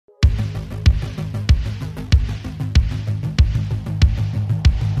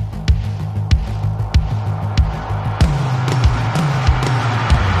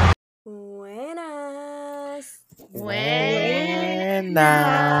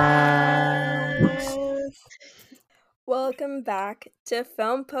Buenas. Welcome back to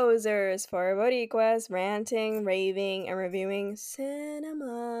Film Posers for Boricuas ranting, raving, and reviewing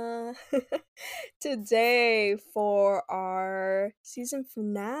cinema. Today, for our season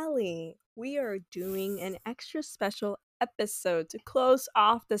finale, we are doing an extra special episode to close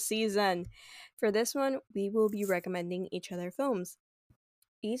off the season. For this one, we will be recommending each other films.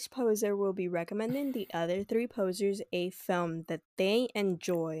 Each poser will be recommending the other three posers a film that they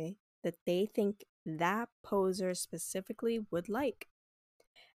enjoy, that they think that poser specifically would like.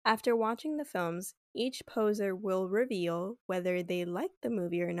 After watching the films, each poser will reveal whether they liked the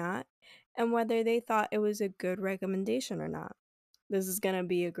movie or not, and whether they thought it was a good recommendation or not. This is going to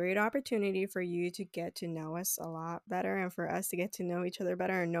be a great opportunity for you to get to know us a lot better and for us to get to know each other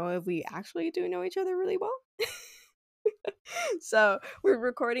better and know if we actually do know each other really well. So we're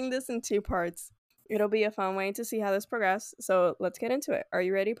recording this in two parts. It'll be a fun way to see how this progresses. So let's get into it. Are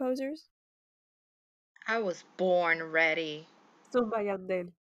you ready, posers? I was born ready. Subayan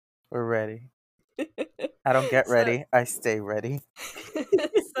din. We're ready. I don't get ready. I stay ready.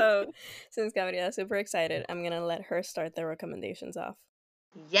 So since Gabriela's super excited, I'm gonna let her start the recommendations off.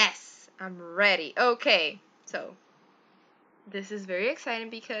 Yes, I'm ready. Okay, so this is very exciting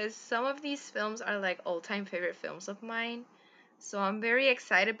because some of these films are like all-time favorite films of mine. So I'm very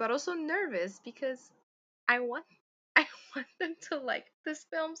excited but also nervous because I want I want them to like these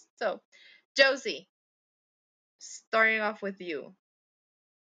films. So, Josie, starting off with you.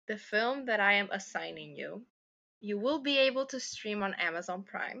 The film that I am assigning you, you will be able to stream on Amazon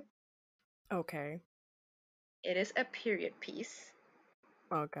Prime. Okay. It is a period piece.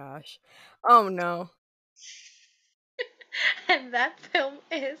 Oh gosh. Oh no. And that film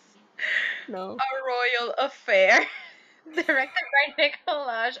is No. A Royal Affair, directed by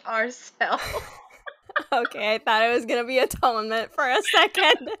Nicolas Arcel. Okay, I thought it was gonna be Atonement for a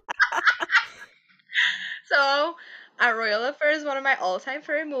second. So, A Royal Affair is one of my all-time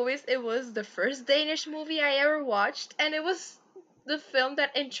favorite movies. It was the first Danish movie I ever watched, and it was the film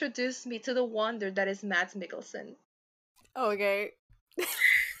that introduced me to the wonder that is Mads Mikkelsen. Okay.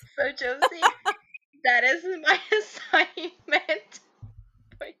 So, Josie, that is my assignment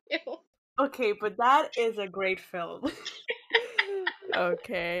for you. Okay, but that is a great film.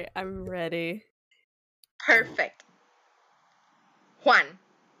 Okay, I'm ready. Perfect. Juan,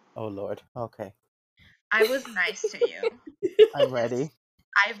 Oh Lord. Okay. I was nice to you. I'm ready.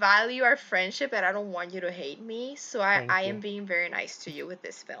 I value our friendship and I don't want you to hate me, so Thank I you. am being very nice to you with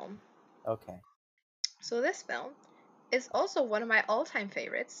this film. Okay. So this film is also one of my all-time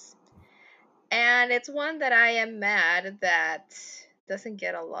favorites, and it's one that I am mad that doesn't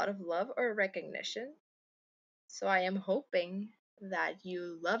get a lot of love or recognition. So I am hoping that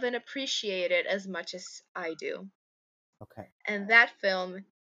you love and appreciate it as much as I do. Okay. And that film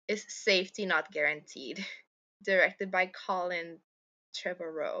is Safety Not Guaranteed, directed by Colin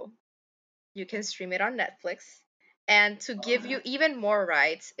Trevorrow. You can stream it on Netflix. And to give you even more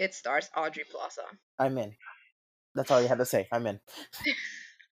rights, it stars Audrey Plaza. I'm in. That's all you had to say. I'm in.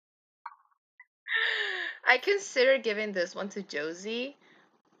 I considered giving this one to Josie,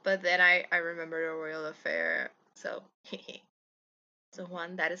 but then I remembered A Royal Affair. So, so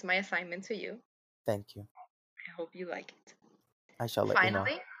Juan, that is my assignment to you. Thank you. I hope you like it. I shall let you know.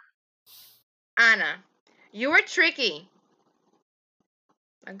 Finally, Anna, you were tricky.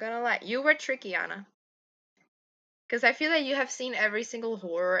 I'm gonna lie, you were tricky, Anna. Because I feel that you have seen every single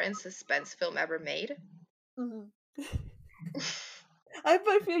horror and suspense film ever made. I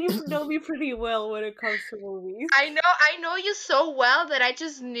feel you know me pretty well when it comes to movies. I know you so well that I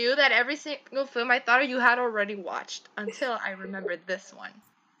just knew that every single film I thought you had already watched until I remembered this one.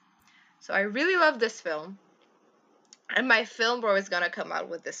 So I really love this film. And my film bro is gonna come out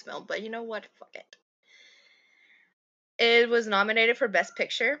with this film, but you know what? Fuck it. It was nominated for Best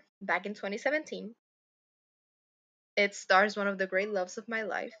Picture back in 2017. It stars one of the great loves of my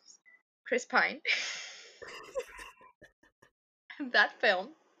life, Chris Pine. That film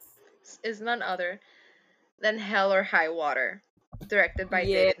is none other than Hell or High Water, directed by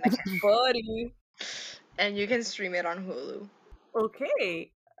David McKenzie. Buddy. And you can stream it on Hulu.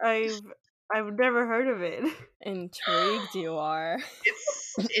 Okay, I've never heard of it. Intrigued you are.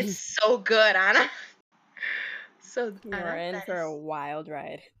 It's so good, Anna. So You Anna, are in that for a is- wild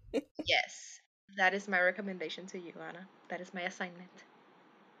ride. yes, that is my recommendation to you, Anna. That is my assignment.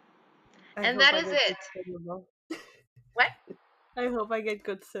 I And hope that I is get it. good cinema. What? I hope I get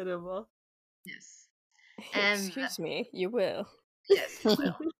good cinema. Yes. And Excuse me, you will. yes, you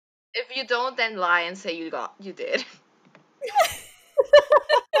will. If you don't, then lie and say you did.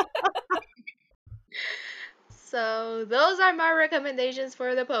 So those are my recommendations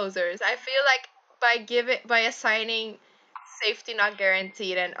for the posers. I feel like by assigning safety not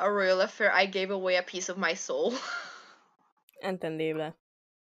guaranteed and a royal affair, I gave away a piece of my soul. Entendible.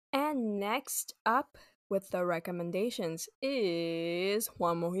 And next up with the recommendations is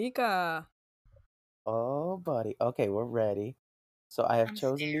Juan Mojica. Oh, buddy. Okay, we're ready. So I have I'm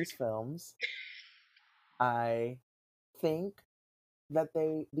chosen scared. these films. I think that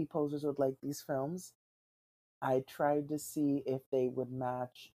the posers would like these films. I tried to see if they would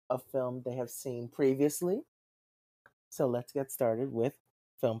match a film they have seen previously. So let's get started with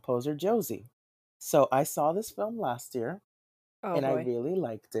film poser Josie. So I saw this film last year Oh and I boy. really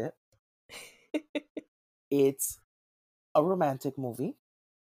liked it. It's a romantic movie.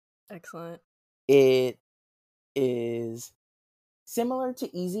 Excellent. It is similar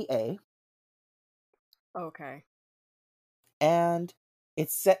to Easy A, Okay. and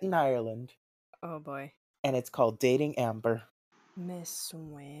it's set in Ireland, Oh boy. and it's called Dating Amber. Me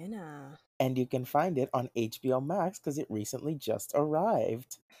suena. And you can find it on HBO Max because it recently just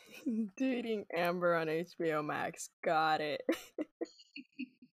arrived. Dating Amber on HBO Max. Got it.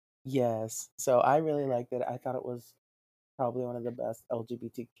 Yes, so I really liked it. I thought it was probably one of the best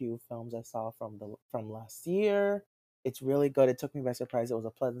LGBTQ films I saw from last year. It's really good. It took me by surprise. It was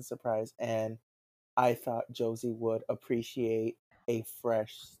a pleasant surprise, and I thought Josie would appreciate a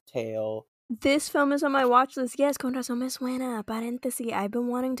fresh tale. This film is on my watch list. Yes, con razón me suena. Paréntesis. I've been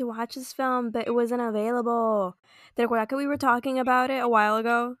wanting to watch this film, but it wasn't available. ¿Te recuerdas que we were talking about it a while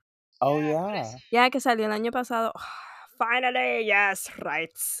ago? Oh Yeah, but yeah. it's Yeah, que salió el año pasado. Finally, yes,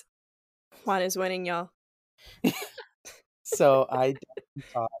 right. Juan is winning, y'all. So I definitely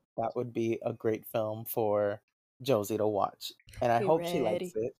thought that would be a great film for Josie to watch, and I We hope she likes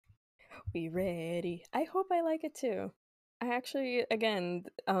ready. it. We ready. I hope I like it too. I actually, again,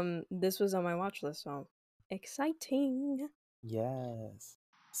 this was on my watch list, so exciting. Yes.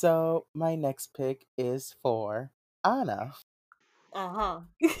 So my next pick is for Anna. Uh-huh.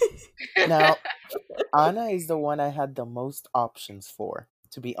 Now, Anna is the one I had the most options for,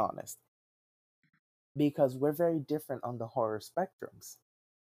 to be honest, because we're very different on the horror spectrums.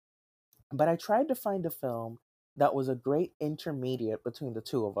 But I tried to find a film that was a great intermediate between the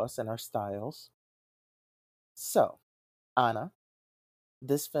two of us and our styles. So, Anna,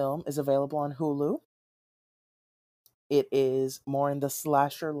 this film is available on Hulu. It is more in the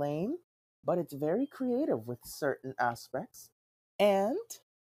slasher lane, but it's very creative with certain aspects. And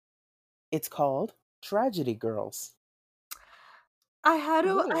it's called Tragedy Girls. I have it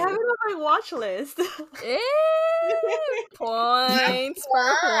Ooh. on my watch list. Eh, points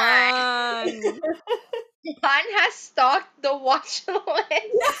for why Juan. Juan has stalked the watch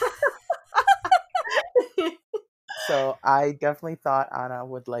list. So I definitely thought Anna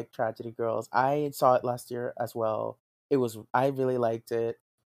would like Tragedy Girls. I saw it last year as well. I really liked it.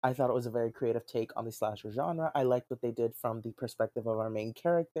 I thought it was a very creative take on the slasher genre. I liked what they did from the perspective of our main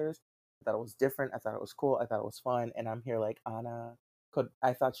characters. I thought it was different. I thought it was cool. I thought it was fun. And I'm here like Anna could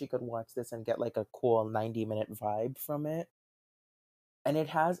I thought she could watch this and get like a cool 90-minute vibe from it. And it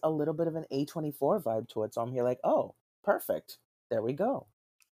has a little bit of an A24 vibe to it. So I'm here like, "Oh, perfect. There we go."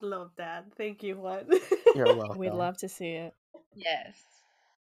 Love that. Thank you, Juan. You're We'd welcome. love to see it. Yes.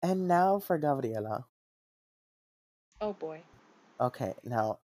 And now for Gabriela. Oh boy. Okay,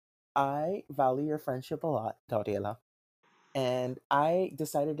 now I value your friendship a lot, Gabriela, and I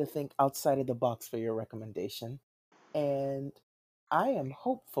decided to think outside of the box for your recommendation. And I am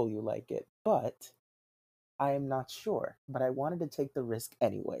hopeful you like it, but I am not sure. But I wanted to take the risk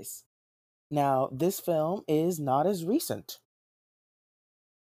anyways. Now, this film is not as recent.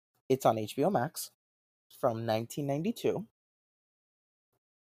 It's on HBO Max from 1992.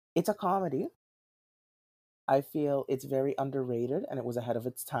 It's a comedy. I feel it's very underrated and it was ahead of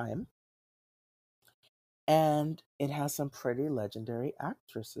its time. And it has some pretty legendary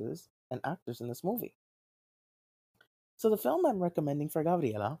actresses and actors in this movie. So the film I'm recommending for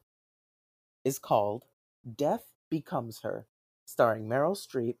Gabriela is called Death Becomes Her, starring Meryl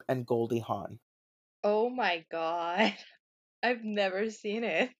Streep and Goldie Hawn. Oh my god. I've never seen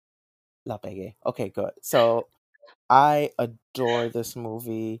it. La pegué. Okay, good. So I adore this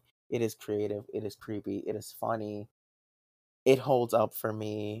movie. It is creative, it is creepy, it is funny. It holds up for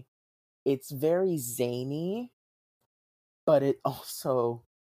me. It's very zany, but it also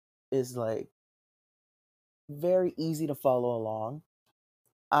is like very easy to follow along.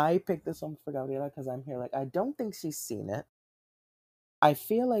 I picked this one for Gabriela because I'm here like I don't think she's seen it. I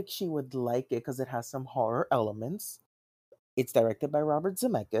feel like she would like it because it has some horror elements. It's directed by Robert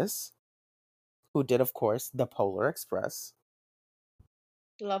Zemeckis, who did, of course, The Polar Express.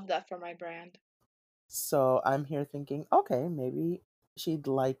 Love that for my brand. So I'm here thinking, okay, maybe she'd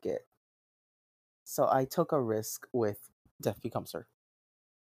like it. So I took a risk with Death Becomes Her.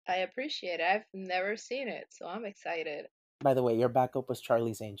 I appreciate it. I've never seen it, so I'm excited. By the way, your backup was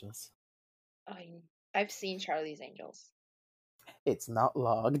Charlie's Angels. I I've seen Charlie's Angels. It's not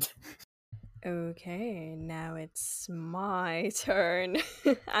logged. Okay, now it's my turn.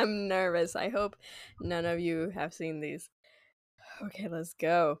 I'm nervous. I hope none of you have seen these. Okay, let's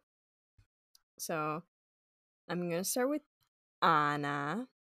go. So, I'm gonna start with Anna.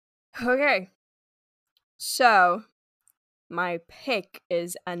 Okay, so my pick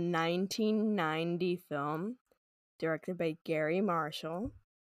is a 1990 film directed by Gary Marshall.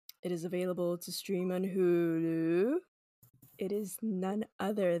 It is available to stream on Hulu. It is none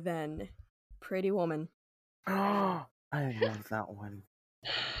other than Pretty Woman. I love that one.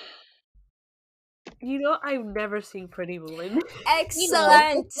 You know, I've never seen Pretty Woman. You know,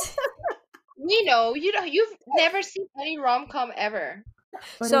 Excellent! you've never seen any rom-com ever.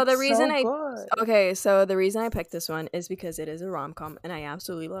 But So the it's reason so I good. Okay, so the reason I picked this one is because it is a rom-com and I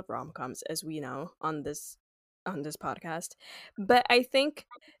absolutely love rom-coms, as we know on this podcast. But I think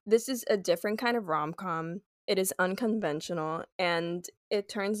this is a different kind of rom-com. It is unconventional and it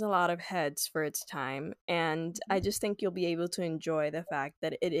turns a lot of heads for its time, and I just think you'll be able to enjoy the fact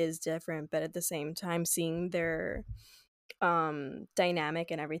that it is different, but at the same time seeing their dynamic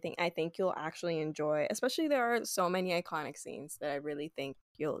and everything, I think you'll actually enjoy. Especially there are so many iconic scenes that I really think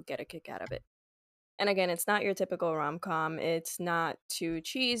you'll get a kick out of it. And again, it's not your typical rom-com. It's not too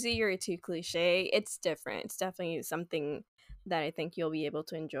cheesy or too cliche. It's different. It's definitely something that I think you'll be able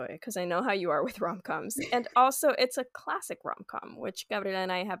to enjoy, because I know how you are with rom-coms. And also it's a classic rom-com, which Gabriela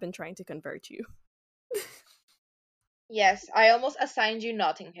and I have been trying to convert you. Yes, I almost assigned you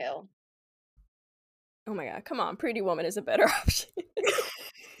Notting Hill. Oh my god, come on, Pretty Woman is a better option.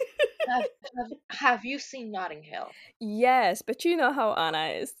 Have you seen Notting Hill? Yes, but you know how Anna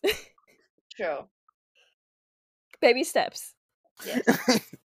is. True. Baby steps. Yes.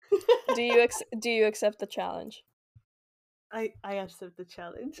 Do you accept the challenge? I accept the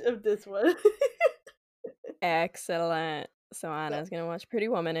challenge of this one. Excellent. So Anna's gonna watch Pretty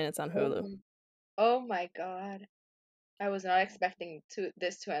Woman and it's on Hulu. Oh my god. I was not expecting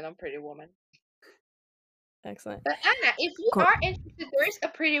this to end on Pretty Woman. Excellent. But Anna, if you Cool. are interested, there is a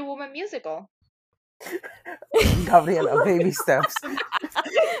Pretty Woman musical. Gabriela, baby steps.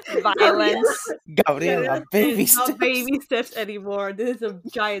 Violence. Gabriela, baby It's not steps. baby steps anymore. This is a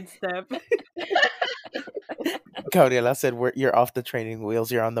giant step. Gabriela said, "You're off the training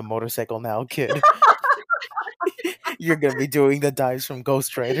wheels. You're on the motorcycle now, kid. You're gonna be doing the dives from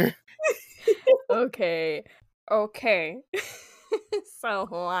Ghost Rider." Okay. Okay. So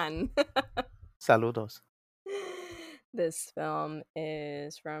Juan. Saludos. This film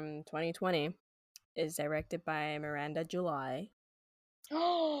is from 2020. Is directed by Miranda July.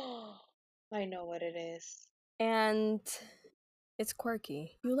 Oh, I know what it is. And it's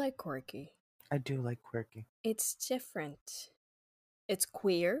quirky. You like quirky. I do like quirky. It's different. It's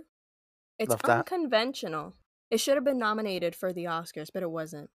queer. It's Love that. unconventional. It should have been nominated for the Oscars, but it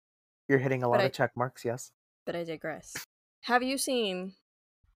wasn't. You're hitting a lot of check marks, yes? But I digress. Have you seen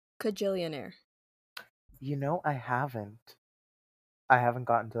Kajillionaire? You know, I haven't. I haven't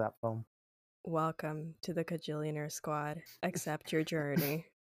gotten to that film. Welcome to the Kajillionaire squad. Accept your journey.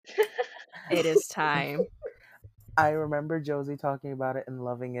 It is time. I remember Josie talking about it and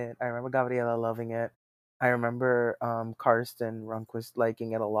loving it. I remember Gabriela loving it. I remember Karsten Runquist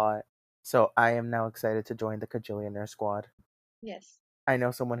liking it a lot. So I am now excited to join the Kajillionaire squad. Yes. I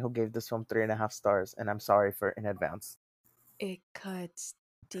know someone who gave this film 3.5 stars, and I'm sorry for in advance. It cuts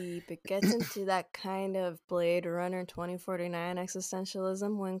deep. It gets into that kind of Blade Runner 2049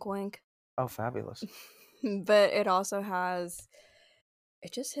 existentialism, wink wink. Oh, fabulous. But it also has...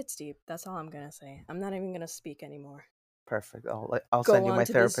 It just hits deep. That's all I'm gonna say. I'm not even gonna speak anymore. Perfect. I'll Go send you on my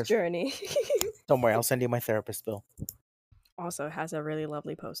to therapist. this journey. Don't worry, I'll send you my therapist bill. Also has a really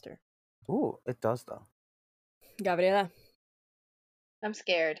lovely poster. Ooh, it does though. Gabriela, I'm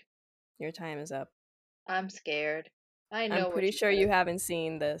scared. your time is up. I'm scared. I know I'm what pretty sure said. you haven't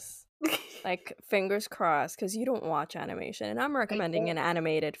seen this. Like, fingers crossed, because you don't watch animation, and I'm recommending an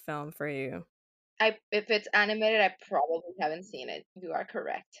animated film for you. If it's animated, I probably haven't seen it. You are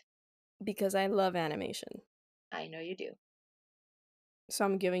correct. Because I love animation. I know you do. So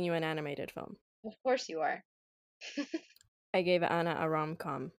I'm giving you an animated film. Of course you are. I gave Anna a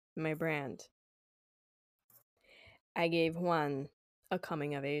rom-com, my brand. I gave Juan a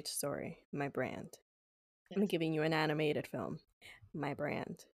coming-of-age story, my brand. I'm Yes. giving you an animated film, my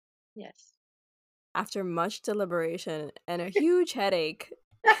brand. Yes. After much deliberation and a huge headache,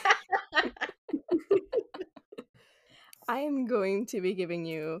 I am going to be giving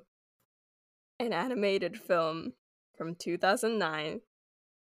you an animated film from 2009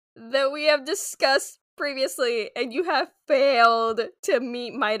 that we have discussed previously, and you have failed to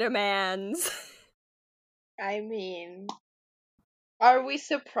meet my demands. I mean, are we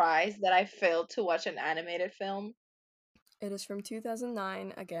surprised that I failed to watch an animated film? It is from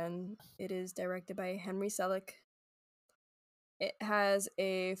 2009 again. It is directed by Henry Selick. It has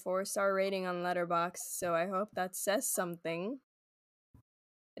a 4-star rating on Letterboxd, so I hope that says something.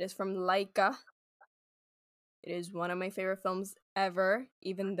 It is from Laika. It is one of my favorite films ever,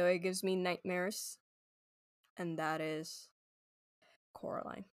 even though it gives me nightmares. And that is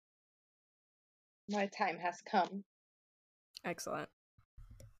Coraline. My time has come. Excellent.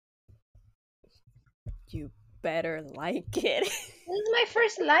 You better like it. This is my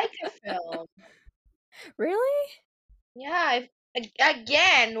first Leica film. Really? Yeah,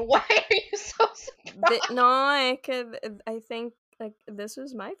 again, why are you so surprised? No, I think like this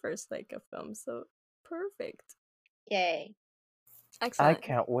was my first Laika film, so perfect. Yay. I Excellent.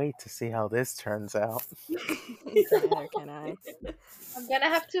 can't wait to see how this turns out. Neither can I. I'm gonna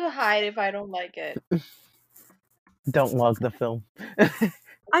have to hide if I don't like it. Don't log the film. I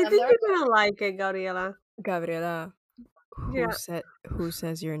I'm think never you're gonna like it, Gabriela. Gabriela, Yeah. who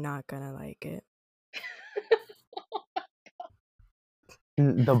says you're not gonna like it?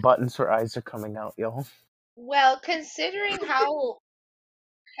 The buttons for eyes are coming out, yo. Well, considering how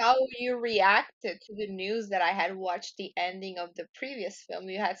you reacted to the news that I had watched the ending of the previous film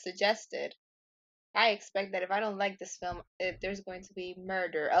you had suggested, I expect that if I don't like this film, there's going to be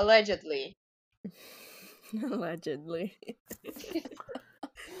murder, allegedly. Allegedly.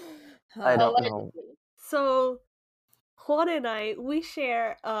 I don't know. Allegedly. So Juan and I, we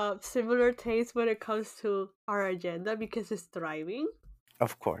share similar tastes when it comes to our agenda because it's thriving.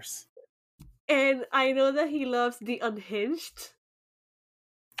 Of course. And I know that he loves The Unhinged.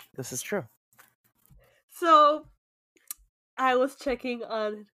 This is true. So I was checking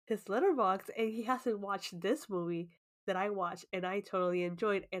on his letterbox and he hasn't watched this movie that I watched and I totally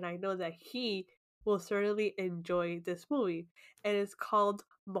enjoyed, and I know that he will certainly enjoy this movie. And it's called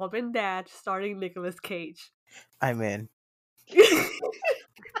Mom and Dad, starring Nicolas Cage. I'm in.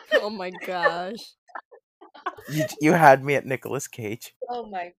 Oh my gosh. You had me at Nicolas Cage. Oh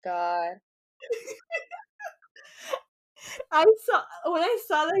my god. When I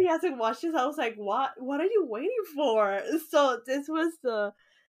saw that he hasn't watched this, I was like, what are you waiting for? So this was the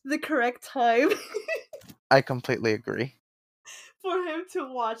correct time I completely agree. for him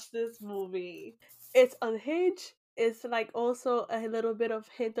to watch this movie. It's unhinged. It's like also a little bit of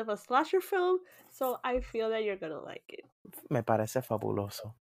hint of a slasher film, so I feel that you're gonna like it. Me parece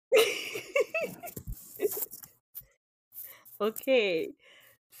fabuloso. Okay,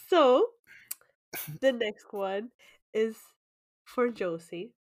 so the next one is for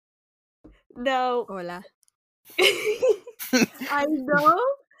Josie. Now, Hola. I know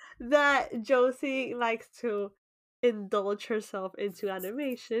that Josie likes to indulge herself into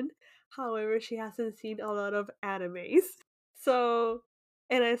animation. However, she hasn't seen a lot of animes. So,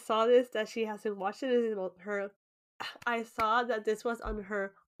 and I saw this that she hasn't watched it. It's on her. I saw that this was on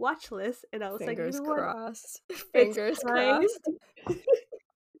her watch list, and I was like, you Fingers know what? crossed. It's Fingers time. crossed.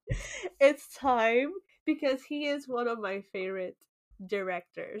 It's time because he is one of my favorite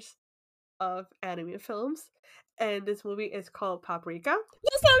directors of anime films, and this movie is called Paprika.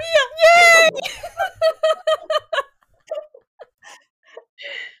 Lo sabía! Yay!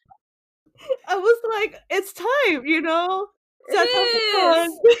 I was like, it's time, you know? It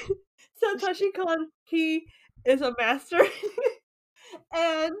is! Satoshi Kon, he is a master.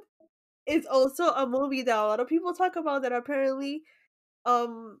 And it's also a movie that a lot of people talk about that apparently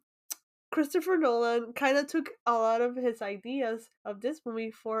um Christopher Nolan kind of took a lot of his ideas of this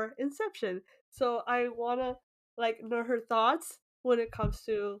movie for Inception. So I want to like know her thoughts when it comes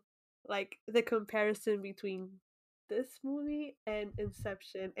to like the comparison between this movie and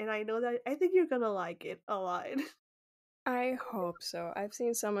Inception. And I know that I think you're going to like it a lot. I hope so. I've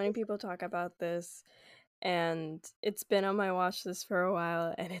seen so many people talk about this, and it's been on my watch list for a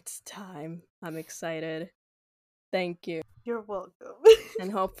while, and it's time. I'm excited. Thank you. You're welcome.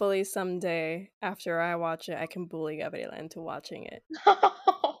 And hopefully someday, after I watch it, I can bully Gabriela into watching it.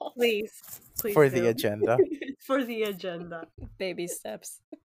 Please For the do. agenda. For the agenda. Baby steps.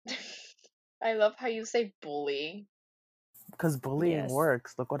 I love how you say bully. Because bullying Yes.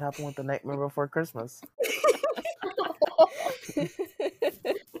 works. Look what happened with The Nightmare Before Christmas.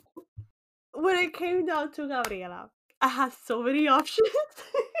 When it came down to Gabriela, I had so many options.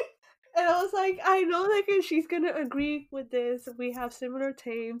 And I was like, I know like if she's gonna agree with this. We have similar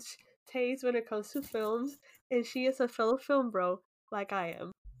tastes when it comes to films. and she is a fellow film bro like I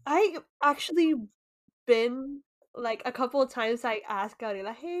am. I actually been like a couple of times I asked Gauri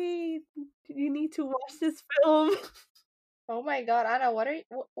like, "Hey, you need to watch this film." Oh my god, Anna, what are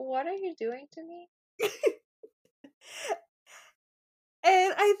you doing to me?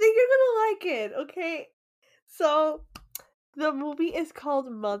 And I think you're gonna like it, okay? So the movie is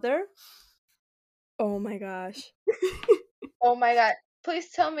called Mother. Oh my gosh. Oh my god.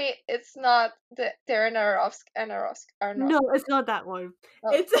 Please tell me it's not the Darren No, Aronofsky. it's not that one. Oh,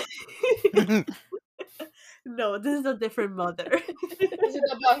 It's no, this is a different mother. this is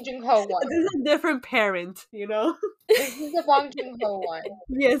the Bong Joon-ho one. This is a different parent, you know? This is the Bong Joon-ho one.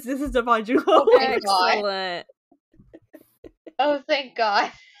 Yes, this is the Bong Oh, Joon-ho. thank God. Excellent. Oh, thank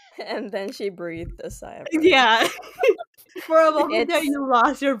God. And then she breathed a sigh of relief. Yeah. For a moment there, It's you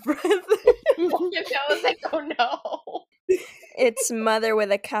lost your breath. I was like, oh no. it's mother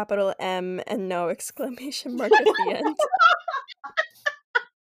with a capital M and no exclamation mark at the end.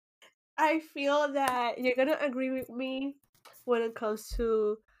 I feel that you're gonna agree with me when it comes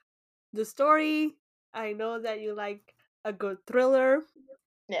to the story. I know that you like a good thriller.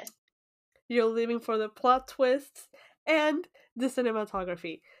 Yes, You're living for the plot twists and the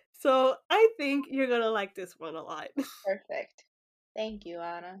cinematography. So I think you're gonna like this one a lot. perfect. Thank you,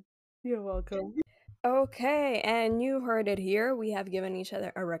 Anna. You're welcome. Okay, and you heard it here. We have given each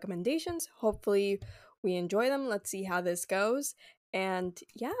other our recommendations. Hopefully, we enjoy them. Let's see how this goes. And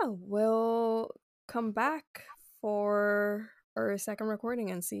yeah, we'll come back for our second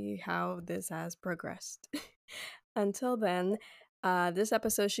recording and see how this has progressed. Until then, this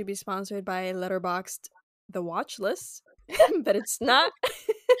episode should be sponsored by Letterboxd The Watch List, but it's not.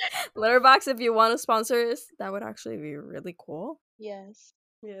 Letterboxd, if you want to sponsor us, that would actually be really cool. Yes.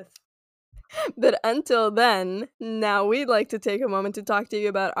 Yes. But until then, now we'd like to take a moment to talk to you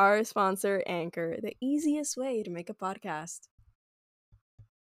about our sponsor, Anchor, the easiest way to make a podcast.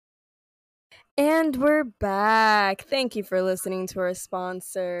 And we're back. Thank you for listening to our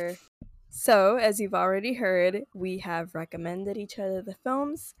sponsor. So, as you've already heard, we have recommended each other the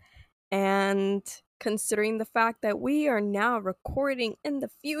films, and considering the fact that we are now recording in the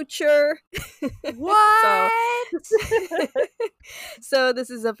future, What? so this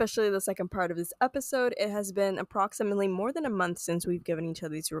is officially the second part of this episode. It has been approximately more than a month since we've given each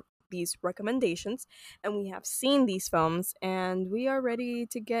other these recommendations, and we have seen these films, and we are ready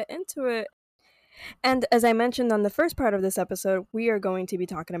to get into it. And as I mentioned on the first part of this episode, we are going to be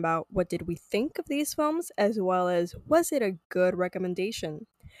talking about what did we think of these films, as well as was it a good recommendation.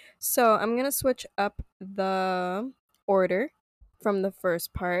 So I'm going to switch up the order from the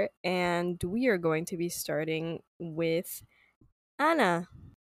first part, and we are going to be starting with Anna.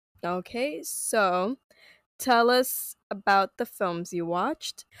 Okay, so tell us about the films you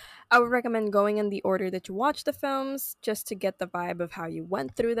watched. I would recommend going in the order that you watched the films just to get the vibe of how you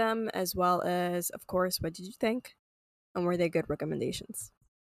went through them, as well as, of course, what did you think? And were they good recommendations?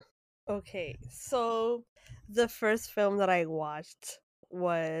 Okay, so the first film that I watched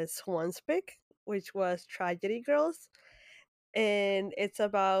was Swanspick, which was Tragedy Girls. And it's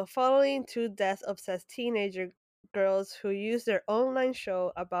about following two death obsessed teenager girls who use their online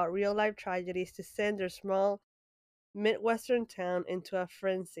show about real life tragedies to send their small Midwestern town into a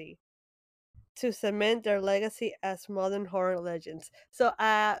frenzy to cement their legacy as modern horror legends. So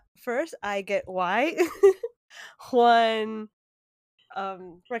first I get why Juan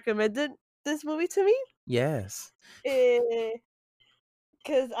recommended this movie to me. Yes. Because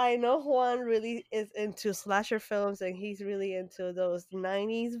I know Juan really is into slasher films and he's really into those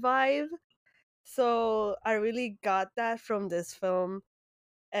 90s vibe. So I really got that from this film.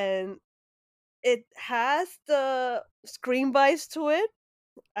 And it has the Scream vibes to it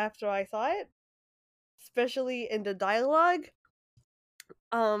after I saw it, especially in the dialogue.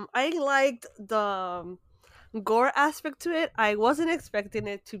 I liked the gore aspect to it. I wasn't expecting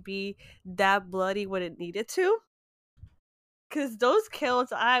it to be that bloody when it needed to. Cause those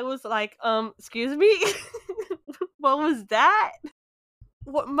kills, I was like, excuse me, what was that?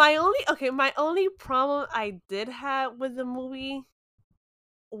 What my only problem I did have with the movie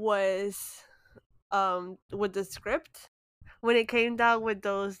was with the script when it came down with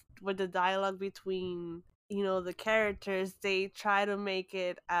the dialogue between the characters. They try to make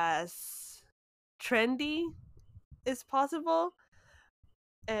it as trendy as possible,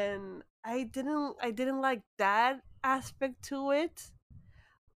 and I didn't like that aspect to it.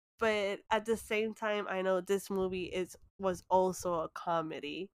 But at the same time, I know this movie was also a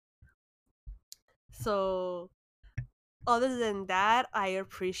comedy. So other than that, I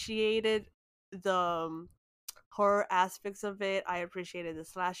appreciated the horror aspects of it. I appreciated the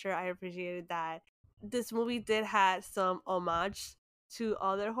slasher. I appreciated that this movie did had some homage to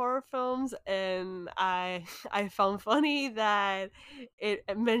other horror films, and I found funny that it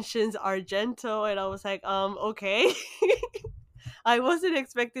mentions Argento, and I was like, okay. I wasn't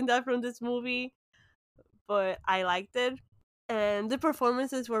expecting that from this movie, but I liked it, and the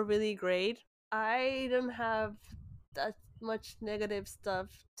performances were really great. I don't have that much negative stuff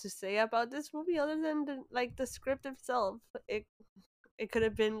to say about this movie other than the script itself. It could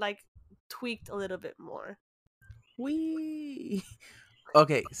have been like tweaked a little bit more. We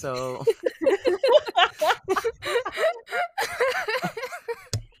okay, so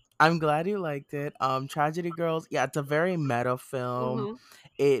I'm glad you liked it. Tragedy Girls, yeah, it's a very meta film. Hmm.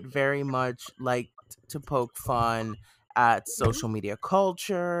 It very much liked to poke fun at social media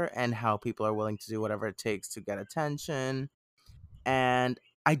culture and how people are willing to do whatever it takes to get attention. And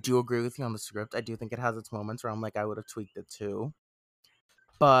I do agree with you on the script. I do think it has its moments where I'm like, I would have tweaked it too.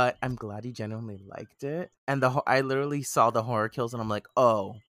 But I'm glad you genuinely liked it. And I literally saw the horror kills and I'm like,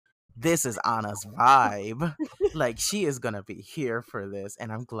 oh, this is Anna's vibe. Like she is gonna be here for this,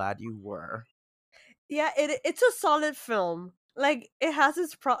 and I'm glad you were. Yeah, it's a solid film. Like it has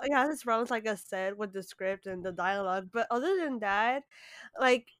its problems, like I said, with the script and the dialogue. But other than that,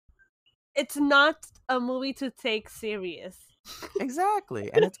 like it's not a movie to take serious. Exactly.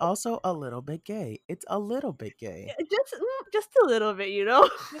 And it's also a little bit gay. It's a little bit gay. Just a little bit, you know.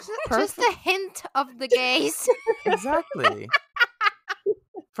 Just Perfect. a hint of the gays. Exactly.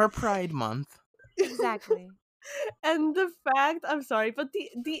 For Pride Month. Exactly. And the fact, I'm sorry, but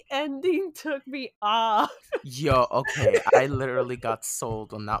the ending took me off. Yo, okay. I literally got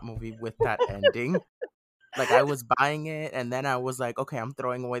sold on that movie with that ending. Like I was buying it and then I was like, okay, I'm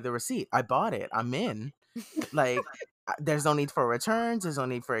throwing away the receipt. I bought it. I'm in. Like there's no need for returns, there's no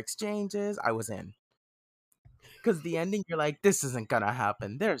need for exchanges. I was in. Cuz the ending you're like this isn't going to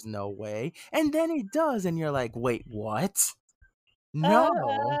happen. There's no way. And then it does and you're like, "Wait, what?" No.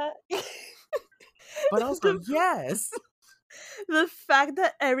 Uh, But also, the yes. the fact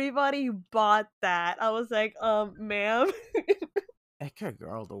that everybody bought that, I was like, ma'am. Okay,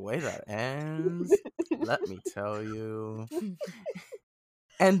 girl, the way that ends, let me tell you.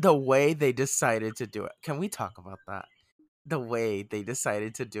 And the way they decided to do it. Can we talk about that? The way they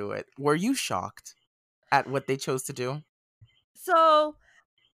decided to do it. Were you shocked at what they chose to do? So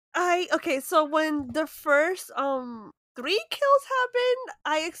so when the first three kills happened,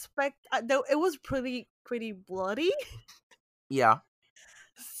 I expect though it was pretty bloody. Yeah.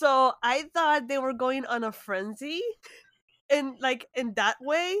 So I thought they were going on a frenzy in in that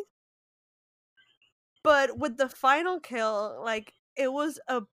way. But with the final kill, like it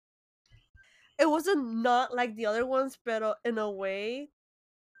wasn't not like the other ones, but in a way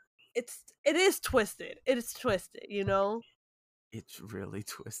it is twisted. It is twisted, you know? It's really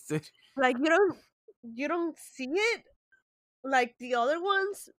twisted. Like you don't see it like the other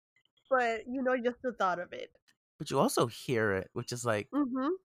ones, but you know just the thought of it. But you also hear it, which is like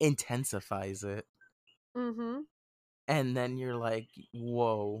Mhm. intensifies it. Mhm. And then you're like,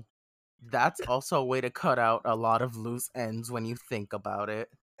 whoa. That's also a way to cut out a lot of loose ends when you think about it.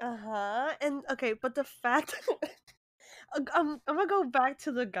 Uh-huh. And okay, but the fact I'm gonna go back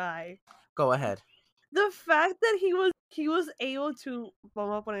to the guy. Go ahead. The fact that he was able to,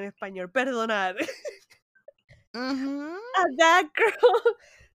 vamos a poner en español, perdonar Mm-hmm. a that girl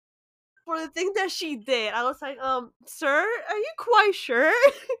for the thing that she did. I was like, sir, are you quite sure?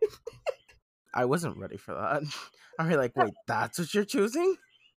 I wasn't ready for that. I'm like, wait, that's what you're choosing?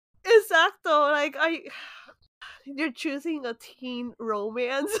 Exacto. Like you're choosing a teen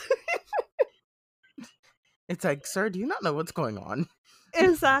romance. It's like, sir, do you not know what's going on?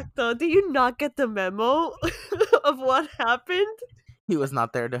 Exacto. Do you not get the memo of what happened? He was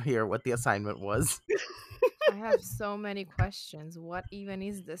not there to hear what the assignment was. I have so many questions. What even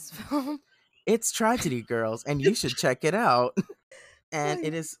is this film? It's Tragedy Girls, and you should check it out. And Like,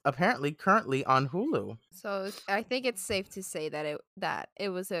 it is apparently currently on Hulu. So I think it's safe to say that it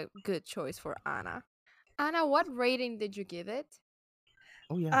was a good choice for Anna. Anna, what rating did you give it?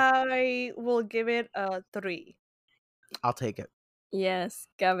 Oh, yeah. I will give it a 3. I'll take it. Yes,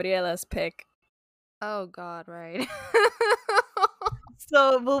 Gabriela's pick. Oh God, right.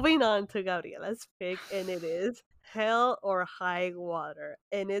 So moving on to Gabriela's pick, and it is Hell or High Water,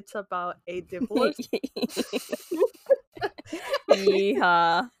 and it's about a divorce.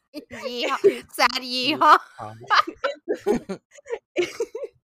 Yeehaw. Yeehaw. Sad yeehaw.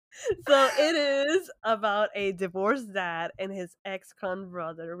 So it is about a divorced dad and his ex-con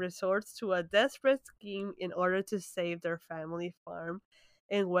brother resorts to a desperate scheme in order to save their family farm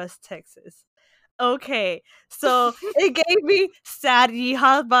in West Texas. Okay, so it gave me sad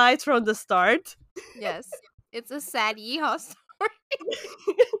yeehaw vibes from the start. Yes. It's a sad yeehaw story.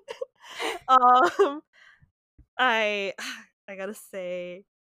 um, I I gotta say,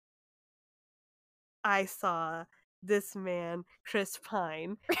 I saw this man, Chris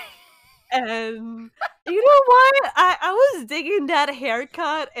Pine, and you know what? I was digging that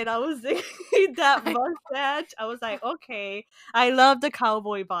haircut and I was digging that mustache. I was like, okay, I love the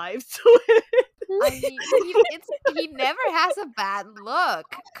cowboy vibes to it. I mean, he never has a bad look.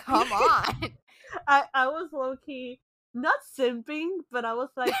 Come on. I was low key not simping, but I was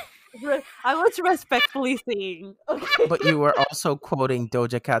like, I was respectfully saying, okay. But you were also quoting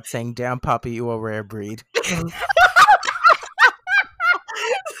Doja Cat saying, "Damn, Poppy, you a rare breed."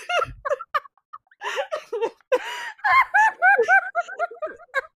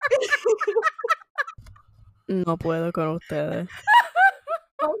 No puedo con ustedes.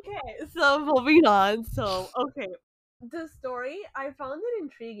 Okay, so moving on. So, okay, the story I found it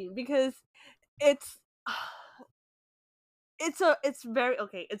intriguing because it's it's very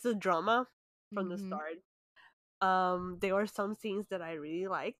okay. It's a drama from the Mhm. start. There were some scenes that I really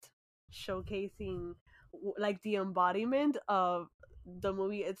liked, showcasing like the embodiment of the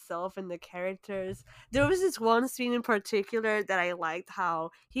movie itself and the characters. There was this one scene in particular that I liked,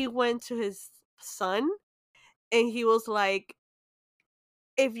 how he went to his son and he was like,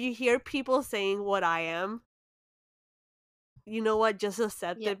 if you hear people saying what I am, you know what, just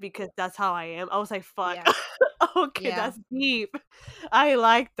accept Yeah. it because that's how I am. I was like, fuck. Yeah. Okay, Yeah. that's deep. I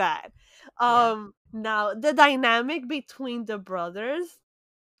like that. Yeah. Now the dynamic between the brothers,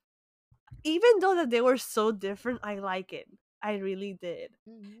 even though that they were so different, I like it. I really did.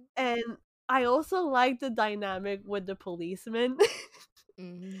 Mhm. And I also like the dynamic with the policemen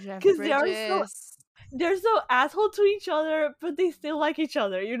Jeff because Bridges. they're so asshole to each other, but they still like each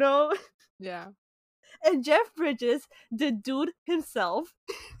other, you know? Yeah. And Jeff Bridges, the dude himself,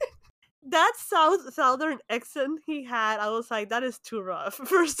 that southern accent he had, I was like, that is too rough.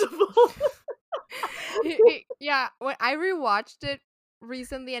 First of all, Yeah, when I rewatched it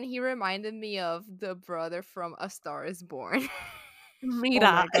recently and he reminded me of the brother from A Star is Born. Oh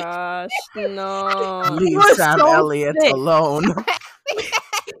Mira, my gosh, he no. Leave was Sam so Elliott thick. alone.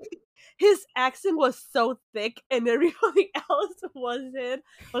 His accent was so thick, and everybody else wasn't.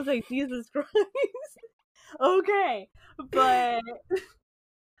 I was like, Jesus Christ. Okay, but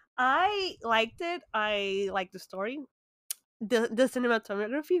I liked it. I liked the story. The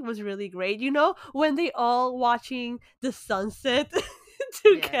cinematography was really great. You know, when they all watching the sunset Yes.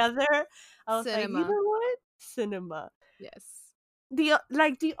 together, I was like, you Cinema. know what? Cinema. Yes.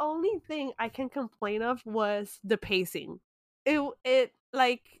 The only thing I can complain of was the pacing. It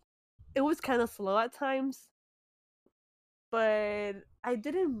like it was kind of slow at times, but I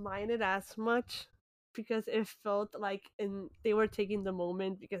didn't mind it as much because it felt like they were taking the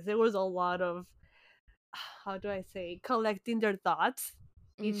moment, because there was a lot of, how do I say, collecting their thoughts,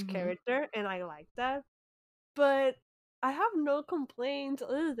 each Mhm. character, and I like that. But I have no complaints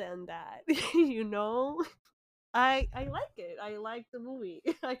other than that. You know, I like it. I like the movie.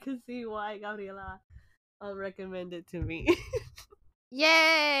 I can see why Gabriela recommended to me.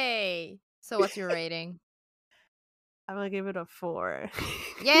 Yay! So what's your rating? I'm gonna give it a 4.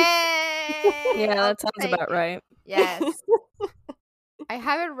 Yay! Yeah, I'll that sounds take about it. right. Yes. I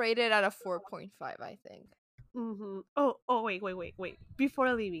have it rated at a 4.5, I think. Wait.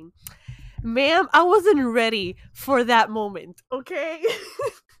 Before leaving, ma'am, I wasn't ready for that moment. Okay.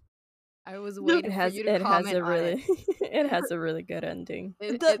 I was the It waiting for has you to it has comment a on it. really it has a really good ending.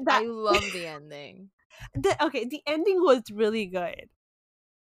 the I that love the ending. the ending was really good,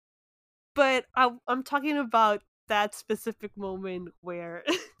 but I'm talking about that specific moment where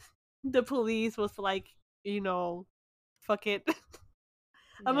the police was like, you know, fuck it,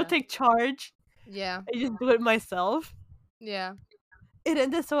 I'm gonna Yeah. take charge Yeah. and just do it myself. Yeah. It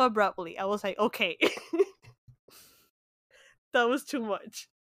ended so abruptly. I was like, okay, that was too much.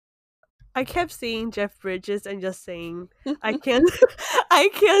 I kept seeing Jeff Bridges and just saying, I can't, I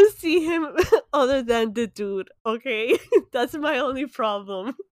can't see him other than the dude. Okay, that's my only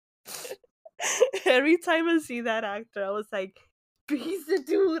problem. Every time I see that actor, I was like, but he's the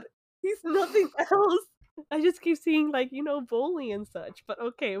dude. He's nothing else. I just keep seeing, like, bowling and such. But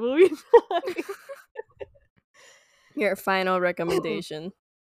okay, moving Your final recommendation.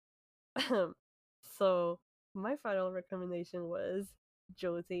 on. So my final recommendation was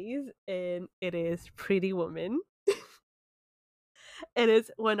Josie's, and it is Pretty Woman. It is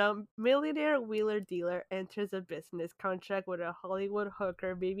when a millionaire wheeler dealer enters a business contract with a Hollywood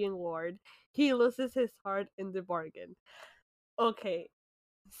hooker, Vivian Ward, he loses his heart in the bargain. Okay,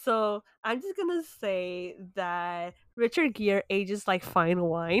 So I'm just gonna say that Richard Gere ages like fine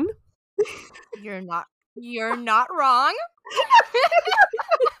wine. You're not wrong.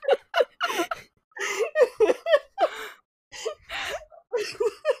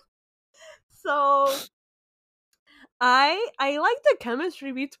 So I like the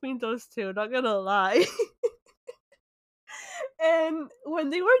chemistry between those two, not gonna lie. And when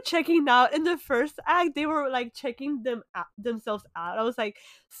they were checking out in the first act, they were like checking themselves out. I was like,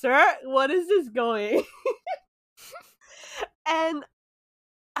 "Sir, what is this going?" And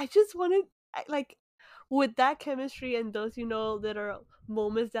I just wanted like with that chemistry and those little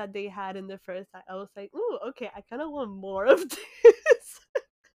moments that they had in the first act, I was like, "Ooh, okay, I kind of want more of this."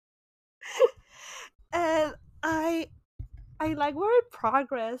 And I I like where it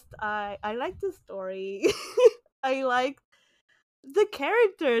progressed. I like the story. I like the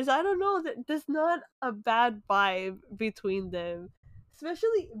characters. I don't know. There's not a bad vibe between them,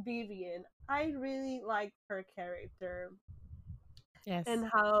 especially Vivian. I really like her character Yes. and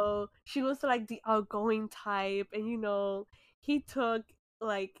how she was like the outgoing type, and he took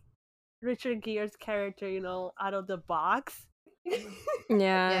like Richard Gere's character, out of the box. Yeah,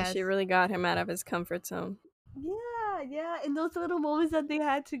 Yes. she really got him out of his comfort zone. Yeah, yeah, and those little moments that they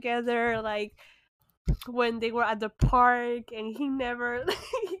had together, like when they were at the park and he never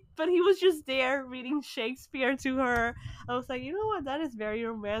but he was just there reading Shakespeare to her. I was like, you know what, that is very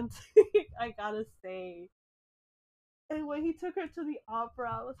romantic. I gotta say. And when he took her to the opera,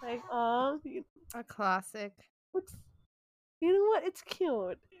 I was like, oh, A classic. it's, you know what, it's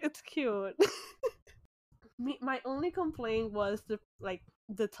cute, it's cute. My only complaint was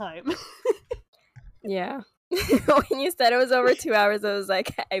the time. Yeah. When you said it was over 2 hours, I was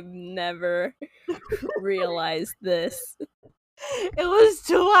like, I've never realized this. It was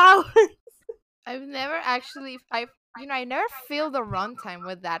 2 hours. I've never actually I never feel the runtime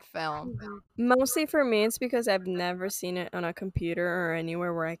with that film. Mostly for me, it's because I've never seen it on a computer or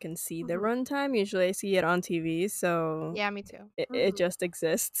anywhere where I can see the Mhm. runtime. Usually I see it on TV, so Yeah, me too. it Mhm. just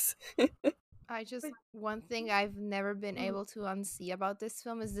exists. One thing I've never been Mhm. able to unsee about this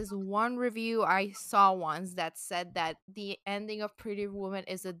film is this one review I saw once that said that the ending of Pretty Woman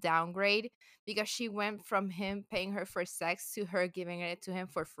is a downgrade because she went from him paying her for sex to her giving it to him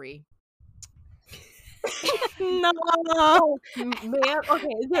for free. No. Man,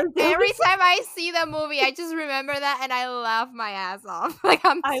 okay, there Every was time I see the movie, I just remember that and I laugh my ass off. Like,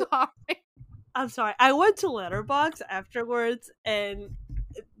 I'm I sorry. I'm sorry. I went to Letterbox afterwards, and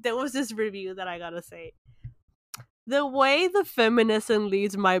there was this review that I gotta say. The way the feminism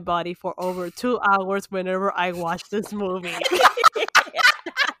leaves my body for over 2 hours whenever I watch this movie.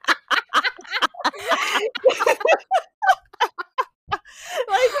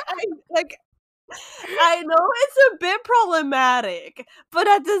 like I know it's a bit problematic, but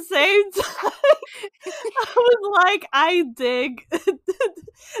at the same time, I was like, I dig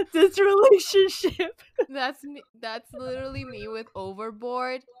this relationship. That's me. That's literally me with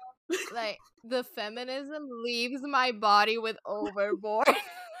Overboard. Like, the feminism leaves my body with Overboard.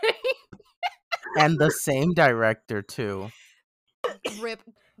 And the same director too, Rip.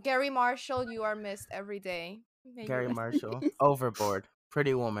 Gary Marshall, you are missed every day. May you Gary rest. Marshall. Overboard,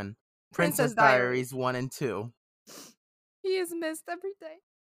 Pretty Woman, Princess Princess Diaries. Diaries 1 and 2. He is missed every day.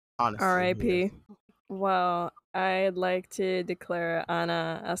 Honestly, he is. R.I.P. Well, I'd like to declare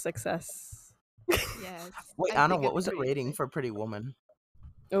Anna a success. Yes. Wait, I Anna, think what it's was the pretty rating safe. for Pretty Woman?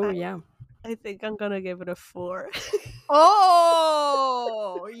 Oh, I, yeah. I think I'm gonna give it a 4.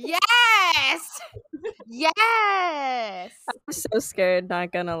 Oh, yes. Yes. I'm so scared,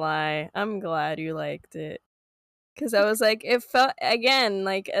 not gonna lie. I'm glad you liked it. Because I was like, it felt, again,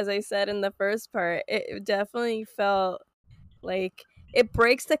 like as I said in the first part, it definitely felt like it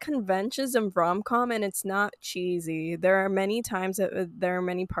breaks the conventions of rom com and it's not cheesy. There are many times that there are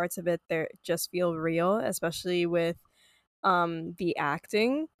many parts of it that just feel real, especially with the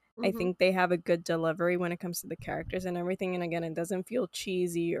acting. I Mhm. think they have a good delivery when it comes to the characters and everything. And again, it doesn't feel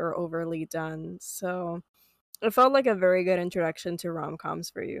cheesy or overly done. So it felt like a very good introduction to rom coms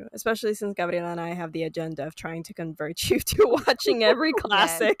for you, especially since Gabriela and I have the agenda of trying to convert you to watching every Yes.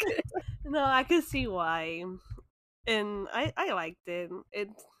 classic. No, I can see why. And I liked it.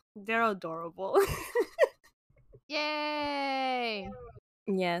 They're adorable. Yay.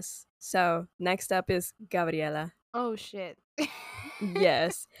 Yes. So next up is Gabriela. Oh, shit.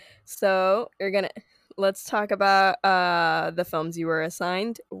 Yes. So you're gonna let's talk about the films you were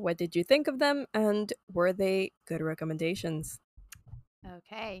assigned. What did you think of them, and were they good recommendations?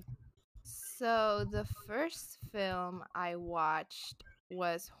 Okay. So the first film I watched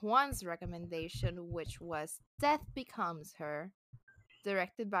was Juan's recommendation, which was Death Becomes Her.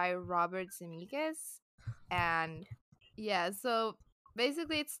 directed by Robert Zemeckis, and yeah, so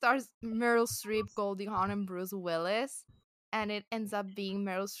basically it stars Meryl Streep, Goldie Hawn, and Bruce Willis, and it ends up being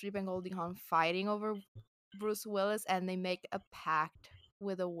Meryl Streep and Goldie Hawn fighting over Bruce Willis, and they make a pact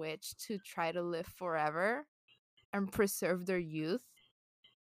with a witch to try to live forever and preserve their youth.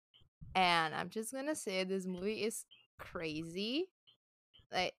 And I'm just gonna say this movie is crazy.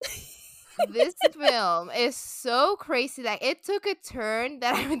 Like, this film is so crazy. Like, it took a turn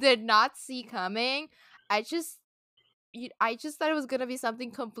that I did not see coming. I just I just thought it was gonna be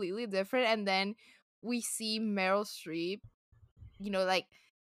something completely different, and then we see Meryl Streep, like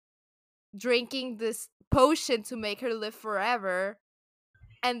drinking this potion to make her live forever,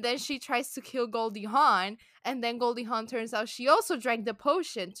 and then she tries to kill Goldie Hawn, and then Goldie Hawn turns out she also drank the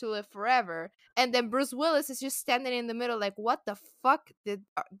potion to live forever, and then Bruce Willis is just standing in the middle, like, what the fuck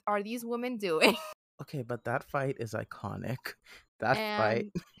are these women doing? Okay, but that fight is iconic. That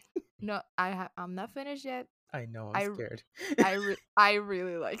fight. And no, I'm not finished yet. I know, I'm I scared. I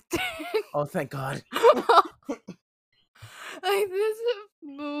really liked it. Oh, thank God. Like, this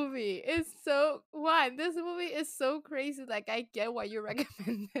movie is so one. This movie is so crazy. Like, I get why you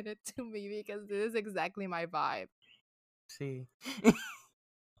recommended it to me because this is exactly my vibe. See.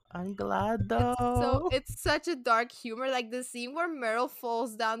 I'm glad So though. it's such a dark humor. Like the scene where Meryl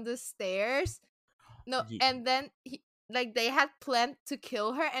falls down the stairs. No, Ye- and then like they had planned to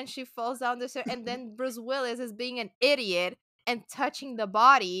kill her, and she falls down the stairs, and then Bruce Willis is being an idiot and touching the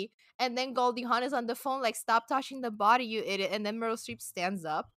body, and then Goldie Hawn is on the phone like, "Stop touching the body, you idiot!" And then Meryl Streep stands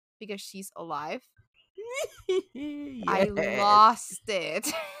up because she's alive. I Yes. lost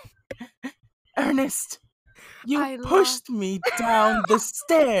it. Ernest, you I lost. pushed me down the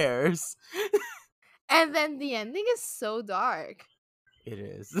stairs. And then the ending is so dark. It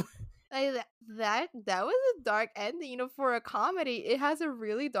is. Like that was a dark ending. For a comedy, it has a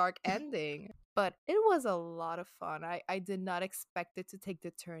really dark ending. But it was a lot of fun. I did not expect it to take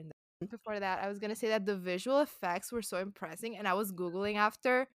the turn. Before that, I was gonna say that the visual effects were so impressive, and I was googling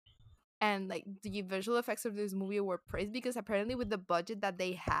after, and like the visual effects of this movie were praised because apparently with the budget that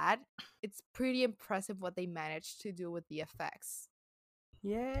they had, it's pretty impressive what they managed to do with the effects.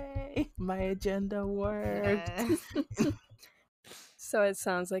 Yay, my agenda worked. Yeah. So it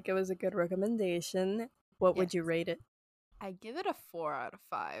sounds like it was a good recommendation. What Yes. would you rate it? I give it a 4 out of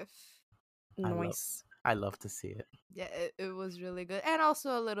 5. Nice. I love to see it. Yeah, it was really good. And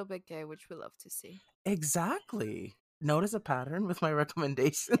also a little bit gay, which we love to see. Exactly. Notice a pattern with my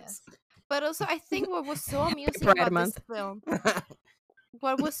recommendations. Yes. But also, I think what was so amusing Pride about this Month. film,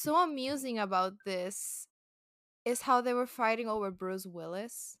 what was so amusing about this is how they were fighting over Bruce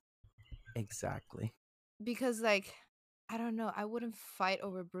Willis. Exactly. Because, like, I don't know, I wouldn't fight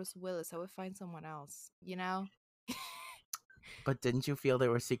over Bruce Willis. I would find someone else, you know? But didn't you feel they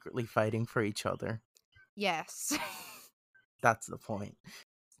were secretly fighting for each other? Yes. That's the point.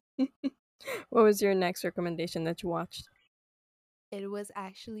 What was your next recommendation that you watched? It was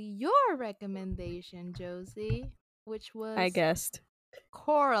actually your recommendation, Josie, which I was guessed.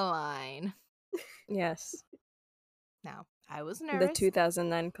 Coraline. Yes. Now, I was The nervous.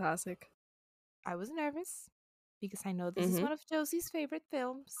 2009 classic. I was nervous because I know this is Mhm. one of Josie's favorite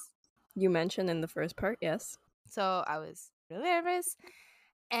films. You mentioned in the first part, yes. So I was really nervous.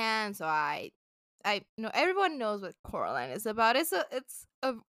 And so I everyone knows what Coraline is about. It's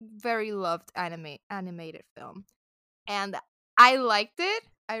a very loved animated film. And I liked it.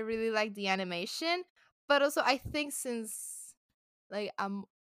 I really liked the animation, but also I think since like I'm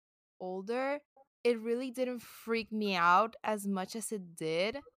older, it really didn't freak me out as much as it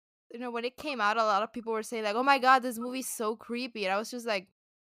did. When it came out, a lot of people were saying like, "Oh my god, this movie's so creepy," and I was just like,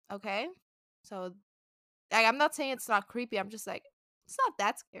 "Okay." So, like, I'm not saying it's not creepy. I'm just like, it's not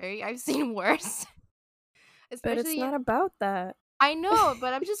that scary. I've seen worse. But it's Especially, not about that. I know,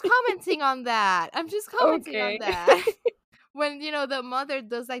 but I'm just commenting on that. I'm just commenting on Okay. that. When the mother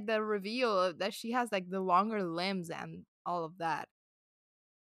does like the reveal that she has like the longer limbs and all of that,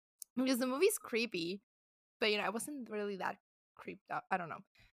 because the movie's creepy, but I wasn't really that creeped out. I don't know.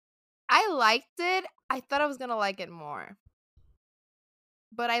 I liked it. I thought I was gonna like it more,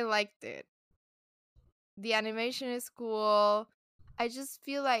 but I liked it. The animation is cool. I just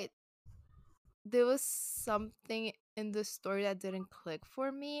feel like there was something in the story that didn't click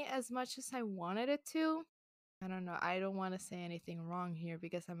for me as much as I wanted it to. I don't know. I don't want to say anything wrong here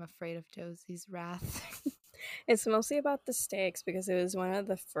because I'm afraid of Josie's wrath. It's mostly about the stakes because it was one of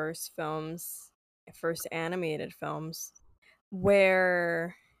the first animated films,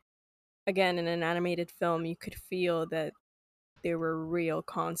 where, again, in an animated film, you could feel that there were real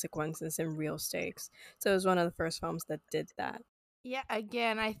consequences and real stakes. So it was one of the first films that did that. Yeah,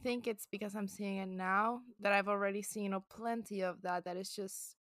 again, I think it's because I'm seeing it now that I've already seen a plenty of that. That it's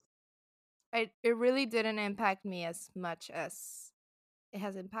just, it really didn't impact me as much as it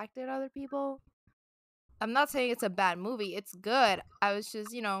has impacted other people. I'm not saying it's a bad movie. It's good. I was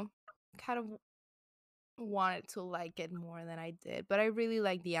just, kind of wanted to like it more than I did. But I really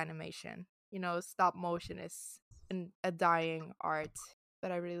like the animation. Stop motion is a dying art.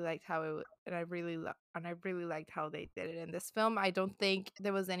 But I really liked how and I really liked how they did it in this film. I don't think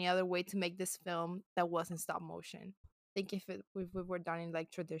there was any other way to make this film that wasn't stop motion. I think if we were done in like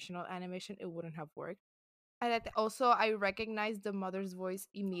traditional animation, it wouldn't have worked. Also I recognized the mother's voice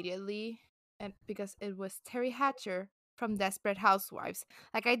immediately, and because it was Terry Hatcher from Desperate Housewives.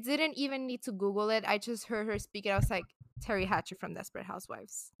 Like I didn't even need to Google it. I just heard her speak it. I was like, Terry Hatcher from Desperate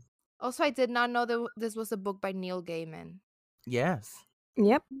Housewives. Also, I did not know that this was a book by Neil Gaiman. Yes.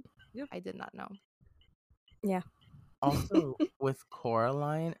 Yep. Yep. I did not know. Yeah. Also, with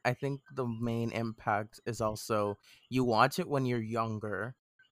Coraline, I think the main impact is also you watch it when you're younger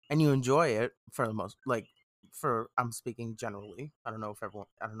and you enjoy it for the most, like, for I'm speaking generally. I don't know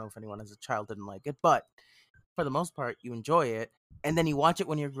if anyone as a child didn't like it, but for the most part you enjoy it, and then you watch it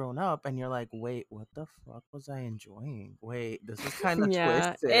when you're grown up and you're like, wait, what the fuck was I enjoying? Wait, this is kind of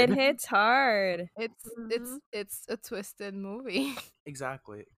Yeah. It twisted. hits hard. It's Mhm. it's it's a twisted movie.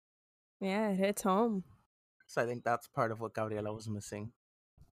 Exactly. Yeah, it hits home. So I think that's part of what Gabriela was missing.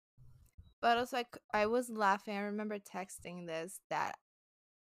 But also, I was laughing. I remember texting this that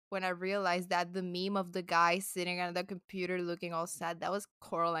when I realized that the meme of the guy sitting at the computer looking all sad, that was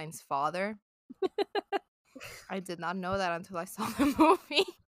Coraline's father. I did not know that until I saw the movie.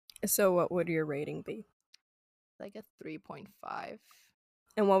 So, what would your rating be? Like a 3.5.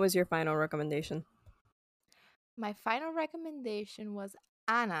 And what was your final recommendation? My final recommendation was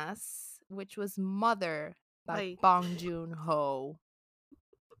Anna's, which was Mother by Like, Bong Joon-ho.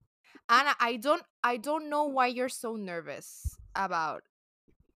 Anna, I don't know why you're so nervous about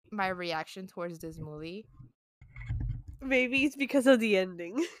my reaction towards this movie. maybe it's because of the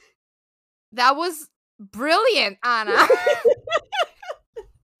ending. That was brilliant, Anna.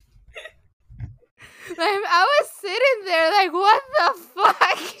 Like, I was sitting there like, what the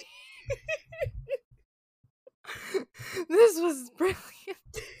fuck? This was brilliant.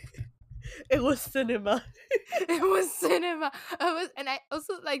 It was cinema. It was cinema. And I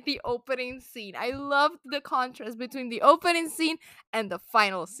also like the opening scene. I loved the contrast between the opening scene and the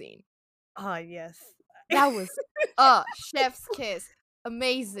final scene. Ah, yes. That was chef's kiss.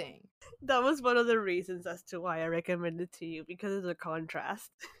 Amazing. That was one of the reasons as to why I recommended it to you, because of the contrast.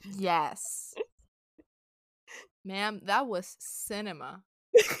 Yes. Ma'am, that was cinema.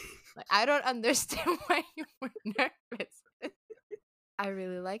 Like, I don't understand why you were nervous. I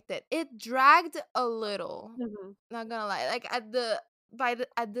really liked it. It dragged a little. Mhm. Not gonna lie. Like at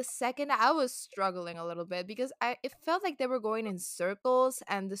the second, I was struggling a little bit because it felt like they were going in circles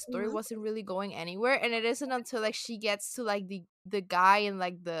and the story Mhm. wasn't really going anywhere. And it isn't until like she gets to like the guy in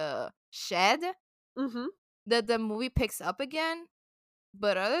like the shed Mhm. that the movie picks up again.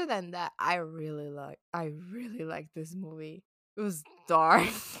 But other than that, I really like this movie. It was dark.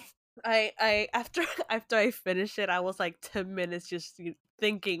 I after after I finished it, I was like 10 minutes just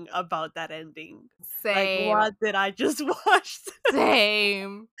thinking about that ending. Like, Same. what did I just watch?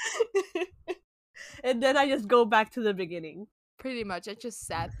 Same. And then I just go back to the beginning. Pretty much. I just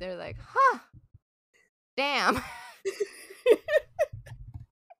sat there like, huh. Damn.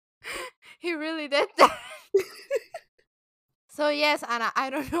 He really did that. So yes, Anna, I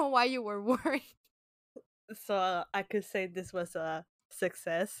don't know why you were worried. So I could say this was a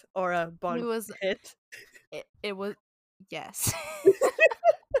success or a It bon was hit. it was yes.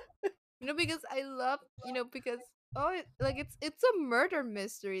 Because I love, because like it's a murder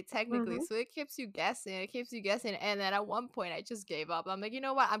mystery technically, Mhm. so it keeps you guessing. It keeps you guessing, and then at one point I just gave up. I'm like, you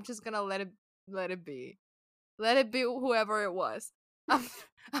know what? I'm just gonna let it be. Let it be whoever it was. I'm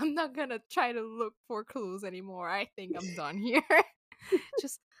I'm not gonna try to look for clues anymore. I think I'm done here.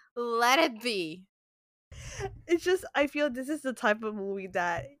 Just let it be. It's just, I feel this is the type of movie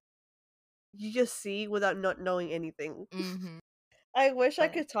that you just see without not knowing anything. Mm-hmm. I wish I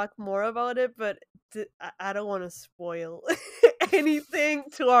But could talk more about it, but I don't want to spoil anything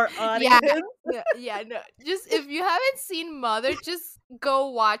to our yeah, audience. yeah, no. Just if you haven't seen Mother, just go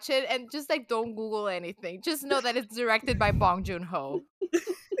watch it and just like don't Google anything. Just know that it's directed by Bong Joon-ho.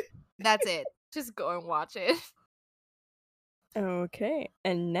 That's it. Just go and watch it. Okay.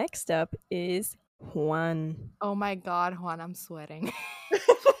 And next up is Juan. Oh my god, Juan, I'm sweating.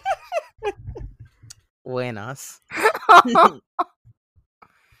 Buenas.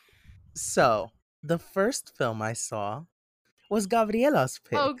 So, the first film I saw was Gabriela's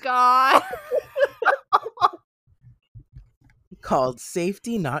Oh pick, God. called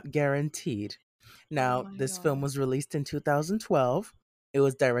Safety Not Guaranteed. Oh Now, my this film God. was released in 2012. It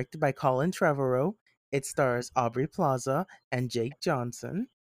was directed by Colin Trevorrow. It stars Aubrey Plaza and Jake Johnson.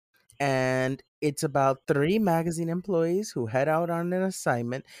 And it's about three magazine employees who head out on an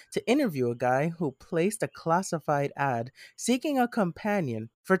assignment to interview a guy who placed a classified ad seeking a companion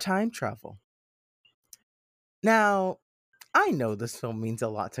for time travel. Now, I know this film means a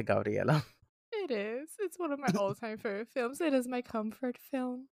lot to Gabriela. It is. It's one of my all-time favorite films. It is my comfort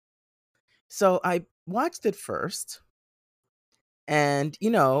film. So I watched it first. And,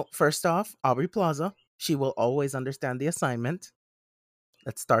 first off, Aubrey Plaza, she will always understand the assignment.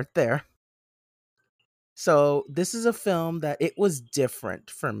 Let's start there. So this is a film that it was different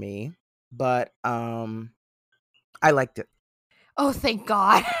for me, but I liked it. Oh, thank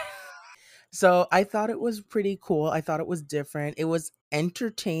God. So I thought it was pretty cool. I thought it was different. It was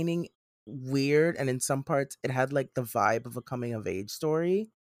entertaining, weird, and in some parts it had like the vibe of a coming of age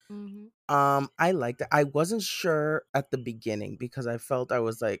story. hmm I liked it. I wasn't sure at the beginning because I felt I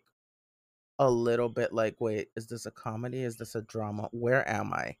was like a little bit like, wait, is this a comedy? Is this a drama? Where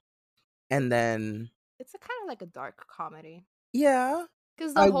am I? And then It's a kind of like a dark comedy. yeah,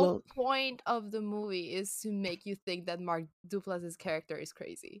 Because the I whole will point of the movie is to make you think that Mark Duplass's character is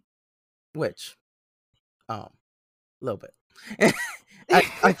crazy. which a little bit.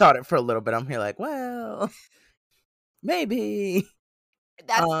 I thought it for a little bit. I'm here like, well, maybe.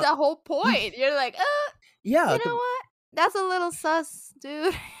 That's Uh the whole point. You're like, yeah, you know what? That's a little sus,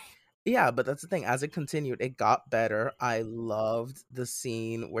 dude. yeah, but that's the thing. As it continued, it got better. I loved the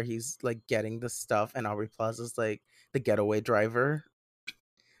scene where he's like getting the stuff and Aubrey Plaza's like the getaway driver.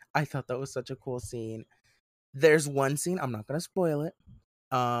 I thought that was such a cool scene. There's one scene, I'm not gonna spoil it.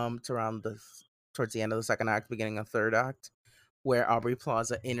 To around towards the end of the second act, beginning of third act, where Aubrey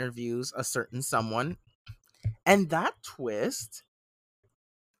Plaza interviews a certain someone. And that twist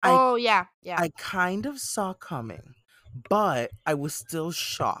I Oh yeah, yeah. I kind of saw coming, but I was still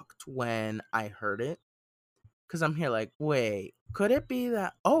shocked when I heard it because I'm here like, wait, could it be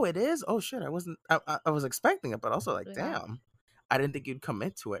that? Oh, it is. Oh shit, I wasn't. I was expecting it, but also like, Yeah. damn, I didn't think you'd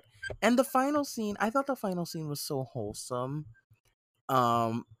commit to it. And the final scene, I thought the final scene was so wholesome.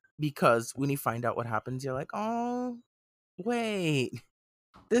 Um, because when you find out what happens, you're like, oh, wait,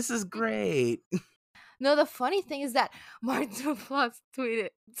 this is great. No, the funny thing is that Mark Duplass tweeted.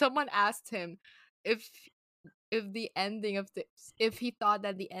 Someone asked him if if the ending of the if he thought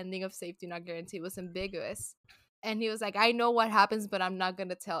that the ending of Safety Not Guaranteed was ambiguous. And he was like, I know what happens, but I'm not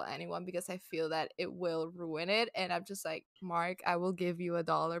gonna tell anyone because I feel that it will ruin it. And I'm just like, Mark, I will give you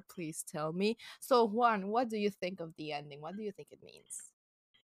 $1. Please tell me. So Juan, what do you think of the ending? What do you think it means?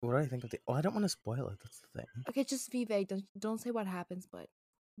 What do I think of the? Oh, I don't want to spoil it. That's the thing. Okay, just be vague. Don't say what happens, but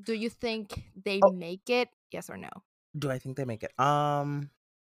do you think they Oh, make it? Yes or no? do I think they make it?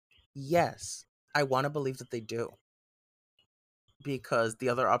 Yes, I want to believe that they do because the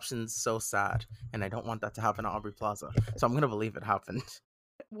other option's so sad, and I don't want that to happen at Aubrey Plaza. So I'm gonna believe it happened.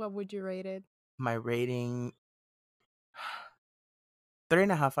 What would you rate it? My rating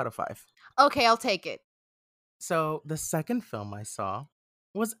 3.5 out of 5. Okay, I'll take it. So the second film I saw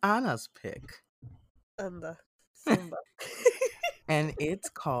was Anna's pick, And Simba. and it's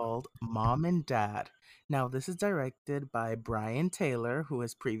called Mom and Dad. Now this is directed by Brian Taylor, who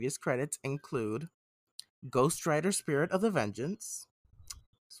his previous credits include Ghost Rider: Spirit of the Vengeance.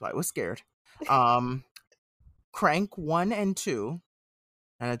 So I was scared. Um, Crank 1 and 2,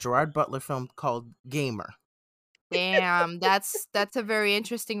 and a Gerard Butler film called Gamer. Damn, that's a very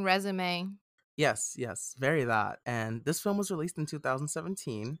interesting resume. Yes, yes, very that. And this film was released in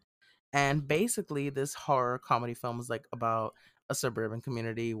 2017. And basically, this horror comedy film is like about a suburban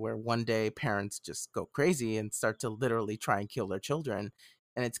community where one day parents just go crazy and start to literally try and kill their children.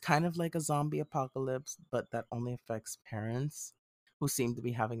 And it's kind of like a zombie apocalypse, but that only affects parents who seem to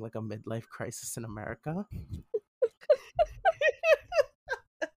be having like a midlife crisis in America.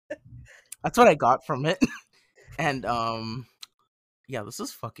 That's what I got from it. And yeah, this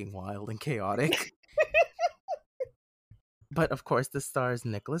is fucking wild and chaotic. But of course, this stars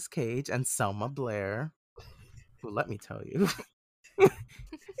Nicolas Cage and Selma Blair, who, let me tell you,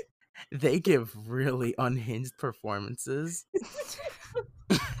 they give really unhinged performances.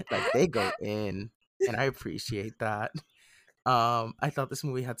 Like, they go in, and I appreciate that. I thought this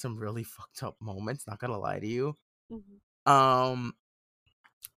movie had some really fucked up moments, not gonna lie to you. Mhm. Um,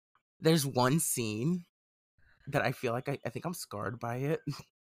 there's one scene that I feel like I think I'm scarred by it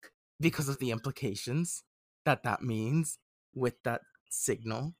because of the implications that means with that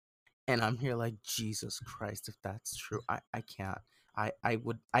signal. And I'm here like, Jesus Christ, if that's true, I can't.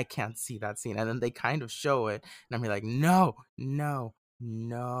 I can't see that scene. And then they kind of show it, and I'm here like, no, no,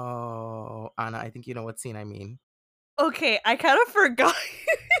 no. Anna, I think you know what scene I mean. Okay, I kind of forgot.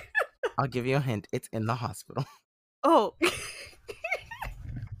 I'll give you a hint. It's in the hospital. Oh,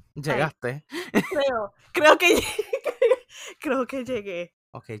 ay, Llegaste. creo que creo que llegué.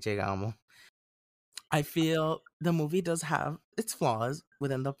 Okay, llegamos. I feel the movie does have its flaws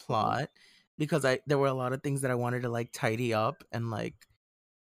within the Mhm, plot because I there were a lot of things that I wanted to like tidy up and like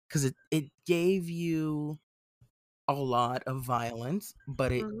because it gave you a lot of violence,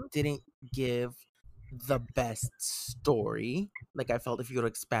 but it mhm, didn't give the best story. Like I felt if you had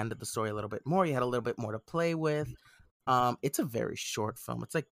expanded the story a little bit more, you had a little bit more to play with. It's a very short film.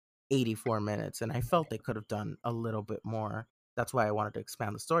 It's like 84 minutes, and I felt they could have done a little bit more. That's why I wanted to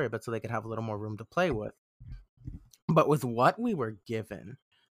expand the story a bit so they could have a little more room to play with. But with what we were given,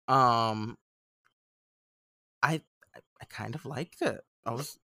 um, I I kind of liked it.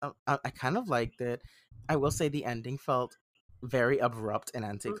 I kind of liked it. I will say the ending felt very abrupt and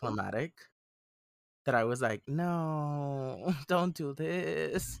mhm. anticlimactic. That I was like, no, don't do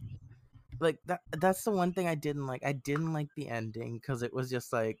this. Like that's the one thing I didn't like. I didn't like the ending because it was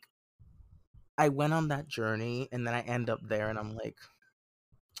just like I went on that journey and then I end up there and I'm like,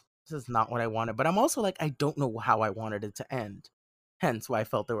 this is not what I wanted. But I'm also like, I don't know how I wanted it to end. Hence why I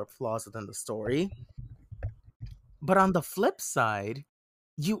felt there were flaws within the story. But on the flip side,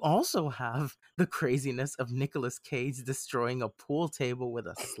 you also have the craziness of Nicolas Cage destroying a pool table with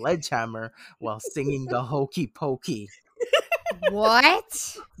a sledgehammer while singing the Hokey Pokey.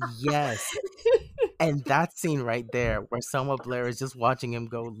 What? Yes. And that scene right there where Selma Blair is just watching him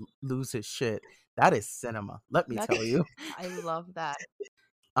go lose his shit, that is cinema, let me That's tell you. I love that.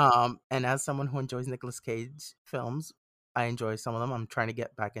 And as someone who enjoys Nicolas Cage films, I enjoy some of them. I'm trying to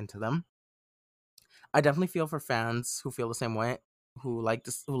get back into them. I definitely feel for fans who feel the same way, who love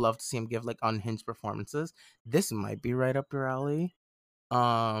to see him give like unhinged performances. This might be right up your alley.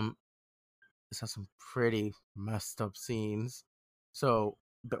 Um, this has some pretty messed up scenes. So,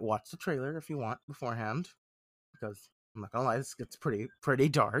 but watch the trailer if you want beforehand, because I'm not gonna lie, this gets pretty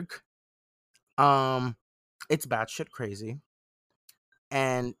dark. Um, it's batshit crazy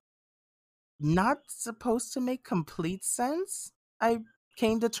and not supposed to make complete sense. I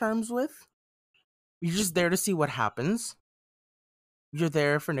came to terms with. You're just there to see what happens. You're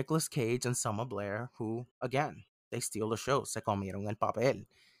there for Nicolas Cage and Selma Blair, who again they steal the show. Se comieron el papel.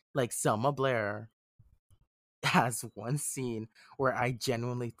 Like Selma Blair has one scene where I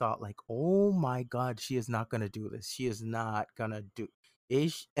genuinely thought, like, oh my god, she is not gonna do this. She is not gonna do.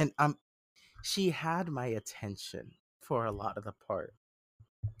 Ish, and she had my attention for a lot of the part.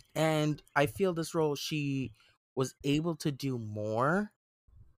 And I feel this role, she was able to do more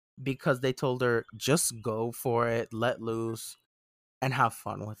because they told her just go for it, let loose, and have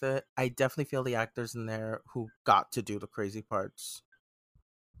fun with it. I definitely feel the actors in there who got to do the crazy parts,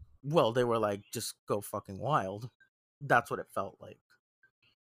 well, they were like, just go fucking wild. That's what it felt like.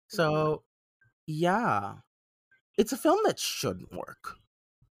 Mhm, So, yeah, it's a film that shouldn't work,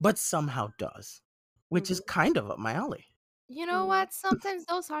 but somehow does, which is mhm, kind of up my alley. You know mhm, what? Sometimes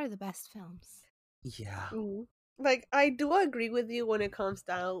those are the best films. Yeah. mhm. Like, I do agree with you when it comes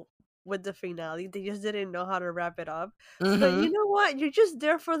down with the finale. They just didn't know how to wrap it up. But you Mm-hmm. know what? You're just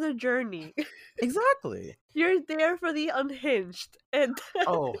there for the journey. Exactly. You're there for the unhinged. And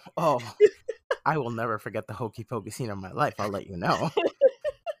Oh, I will never forget the hokey pokey scene of my life. I'll let you know.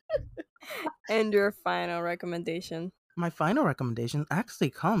 And your final recommendation. My final recommendation actually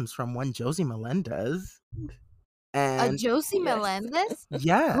comes from one Josie Melendez. A And Josie Yes. Melendez?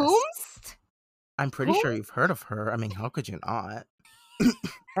 yes, Whomst? I'm pretty Whom? sure you've heard of her. I mean, how could you not?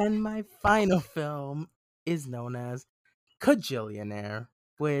 And my final film is known as Kajillionaire,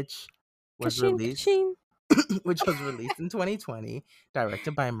 which was Kaching, released kaching. which was released in 2020,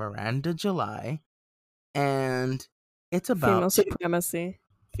 directed by Miranda July, and it's about Female supremacy.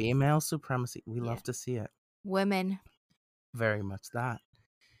 female supremacy. We Yeah. love to see it. Women. Very much that.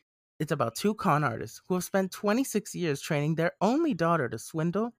 It's about two con artists who have spent 26 years training their only daughter to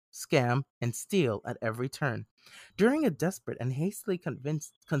swindle, scam, and steal at every turn. During a desperate and hastily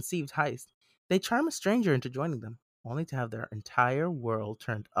conceived heist, they charm a stranger into joining them, only to have their entire world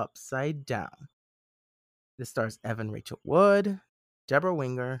turned upside down. This stars Evan Rachel Wood, Deborah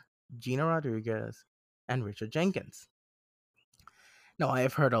Winger, Gina Rodriguez, and Richard Jenkins. Now, I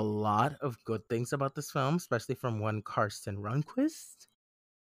have heard a lot of good things about this film, especially from one Karsten Runquist.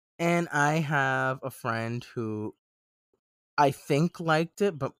 And I have a friend who I think liked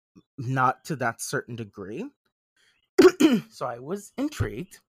it, but not to that certain degree. So I was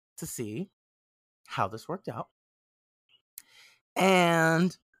intrigued to see how this worked out.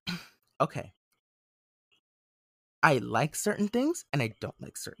 And okay, I like certain things and I don't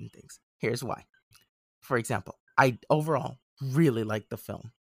like certain things. Here's why. For example, I overall really liked the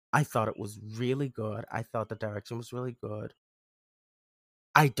film. I thought it was really good. I thought the direction was really good.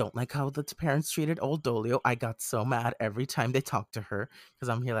 I don't like how the parents treated old Dolio. I got so mad every time they talked to her because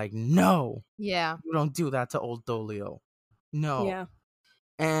I'm here like, no, Yeah. you don't do that to old Dolio. No. Yeah.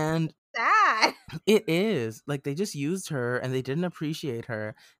 And Sad. it is like they just used her and they didn't appreciate her.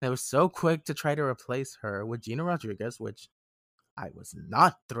 And they were so quick to try to replace her with Gina Rodriguez, which I was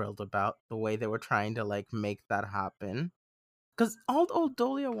not thrilled about the way they were trying to like make that happen. Because all old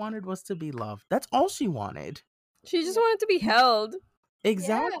Dolia wanted was to be loved. That's all she wanted. She just wanted to be held.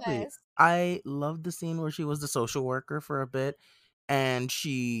 Exactly. Yes. I loved the scene where she was the social worker for a bit and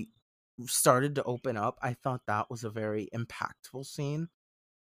she started to open up. I thought that was a very impactful scene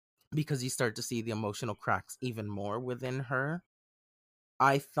because you start to see the emotional cracks even more within her.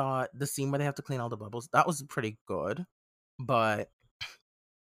 I thought the scene where they have to clean all the bubbles, that was pretty good. But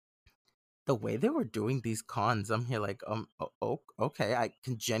the way they were doing these cons, I'm here like, okay, I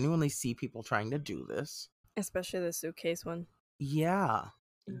can genuinely see people trying to do this. Especially the suitcase one. Yeah,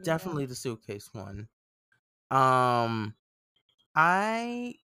 Yeah. definitely the suitcase one. Um,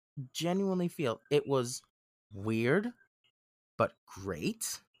 I genuinely feel it was weird, but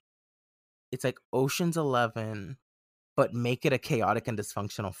great. It's like Ocean's 11, but make it a chaotic and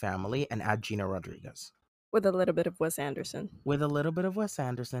dysfunctional family and add Gina Rodriguez. With a little bit of Wes Anderson. With a little bit of Wes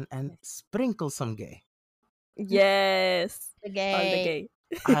Anderson and sprinkle some gay. Yes. The All the gay. gay.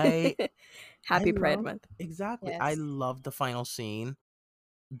 I I Happy Pride love Month. exactly. I Yes. love the final scene.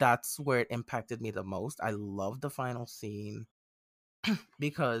 That's where it impacted me the most. I love the final scene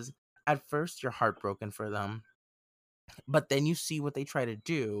because at first you're heartbroken for them, but then you see what they try to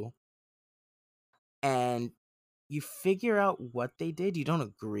do and you figure out what they did. You don't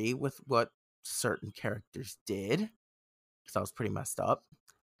agree with what certain characters did because I was pretty messed up,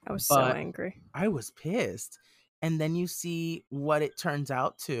 I was so but angry. I was pissed. And then you see what it turns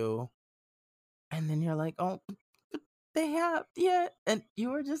out to, and then you're like, oh, but they have, yeah, and you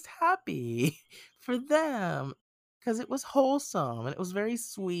were just happy for them because it was wholesome and it was very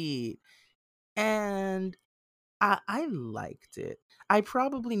sweet. And I liked it. I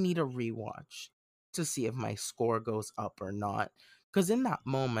probably need a rewatch to see if my score goes up or not. Because in that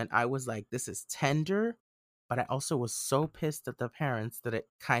moment, I was like, this is tender, but I also was so pissed at the parents that it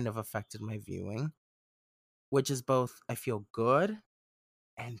kind of affected my viewing, which is both, I feel good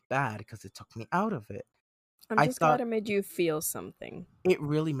and bad because it took me out of it. I'm I just glad thought it made you feel something. it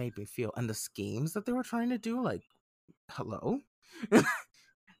really made me feel, and the schemes that they were trying to do, like, hello?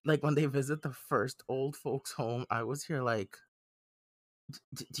 Like when they visit the first old folks' home, I was here like,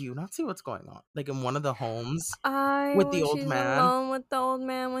 do you not see what's going on? Like in one of the homes I with the when old she's man, alone with the old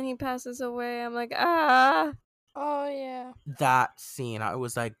man when he passes away, I'm like, ah. Oh yeah. that scene, I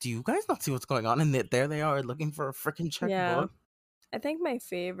was like, do you guys not see what's going on? And there they are looking for a freaking Yeah. checkbook. I think my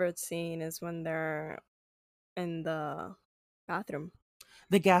favorite scene is when they're in the bathroom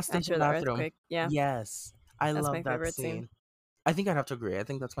The gas station after the bathroom. earthquake. Yeah, Yes. I that's my love that favorite scene. scene. I think I'd have to agree. I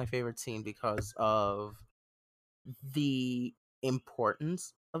think that's my favorite scene because of the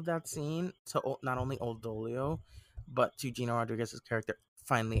importance of that scene to not only old Dolio, but to Gina Rodriguez's character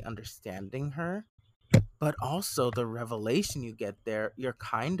finally understanding her, but also the revelation you get there. You're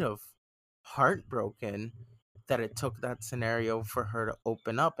kind of heartbroken that it took that scenario for her to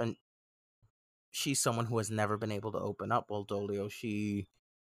open up, and she's someone who has never been able to open up. Old Dolio, she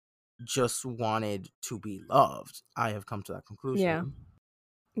just wanted to be loved. I have come to that Yeah. conclusion.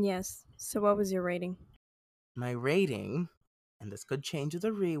 Yes. So what was your rating? My rating, and this could change with a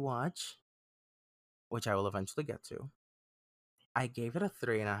rewatch, which I will eventually get to. I gave it a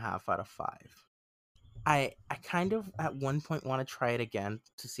 3.5 out of 5. I kind of at one point want to try it again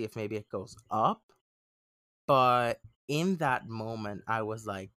to see if maybe it goes up, but in that moment I was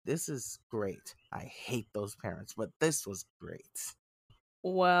like, this is great. I hate those parents, but this was great.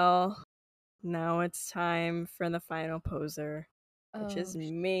 Well, now it's time for the final poser, which Oh. is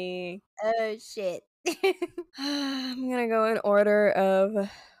me. Oh shit. I'm gonna go in order of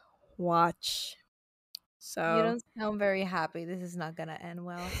watch. You So don't sound very happy. This is not gonna end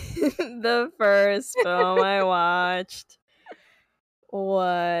well. the first film I watched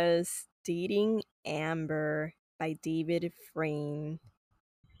was Dating Amber by David Frayne.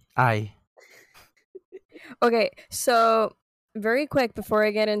 I Okay, so Very quick before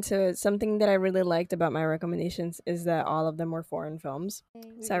I get into it, something that I really liked about my recommendations is that all of them were foreign films.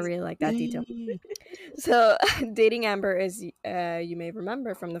 So I really like that detail. Yay. So, Dating Amber is, you may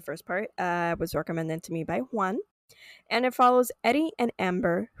remember from the first part, was recommended to me by Juan. And it follows Eddie and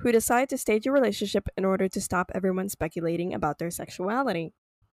Amber, who decide to stage a relationship in order to stop everyone speculating about their sexuality.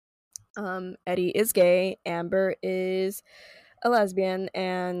 Eddie is gay, Amber is a lesbian,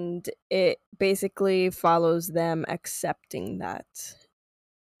 and it basically follows them accepting that.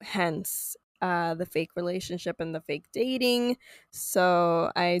 Hence, the fake relationship and the fake dating.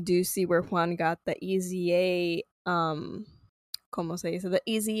 So I do see where Juan got the easy A, como se dice, the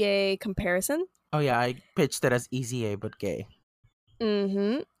easy A comparison. Oh yeah, I pitched it as easy A but gay.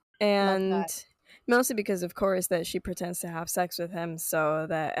 Mm-hmm. Love And that. mostly because, of course, that she pretends to have sex with him so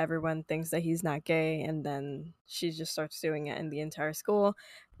that everyone thinks that he's not gay, and then she just starts doing it in the entire school.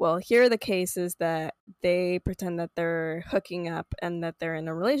 Well, here are the cases that they pretend that they're hooking up and that they're in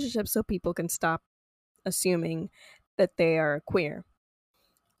a relationship so people can stop assuming that they are queer.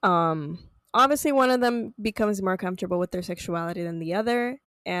 Obviously, one of them becomes more comfortable with their sexuality than the other,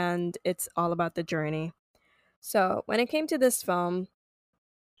 and it's all about the journey. So, when it came to this film,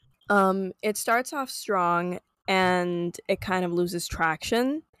 it starts off strong and it kind of loses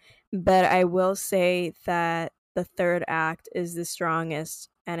traction, but I will say that the third act is the strongest,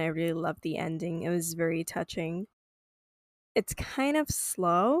 and I really love the ending. It was very touching. It's kind of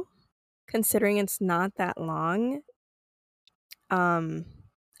slow considering it's not that long. Um,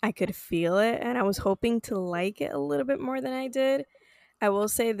 I could feel it, and I was hoping to like it a little bit more than I did. I will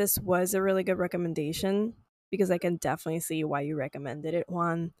say this was a really good recommendation because I can definitely see why you recommended it,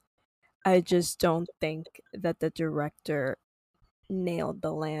 Juan. I just don't think that the director nailed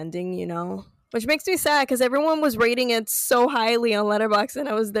the landing, Which makes me sad because everyone was rating it so highly on Letterboxd, and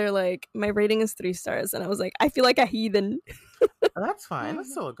I was there like, my rating is 3 stars, and I was like, I feel like a heathen. That's fine.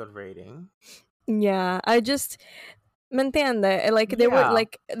 That's still a good rating. Yeah, I just me entiende. Like they were Yeah.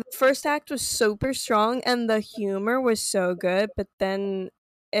 like the first act was super strong and the humor was so good, but then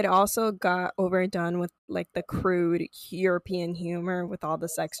it also got overdone with like the crude European humor with all the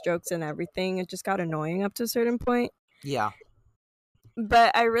sex jokes and everything. It just got annoying up to a certain point. Yeah.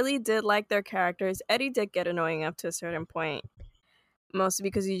 But I really did like their characters. Eddie did get annoying up to a certain point, mostly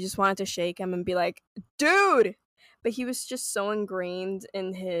because you just wanted to shake him and be like, dude! But he was just so ingrained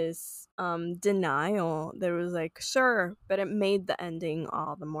in his denial that it was like, sure, but it made the ending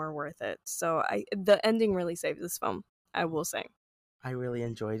all the more worth it. So the ending really saved this film, I will say. I really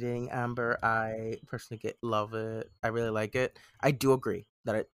enjoy dating Amber. I personally love it. I really like it. I do agree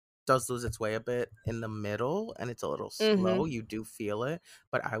that it does lose its way a bit in the middle and it's a little Mm-hmm. slow. You do feel it.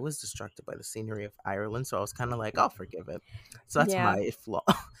 But I was distracted by the scenery of Ireland, so I was kind of like, I'll forgive it. So that's Yeah. my flaw.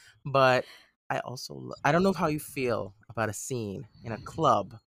 But I also, I don't know how you feel about a scene in a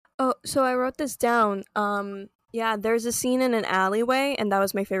club. Oh, so I wrote this down. Yeah, there's a scene in an alleyway, and that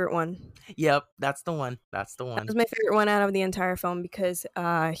was my favorite one. Yep, that's the one. That's the That one. was my favorite one out of the entire film because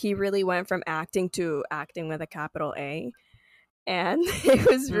he really went from acting to acting with a capital A. And it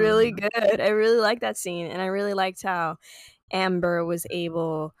was really Mhm. good. I really liked that scene, and I really liked how Amber was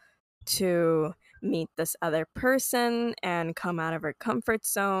able to meet this other person and come out of her comfort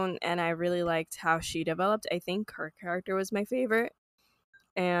zone. And I really liked how she developed. I think her character was my favorite.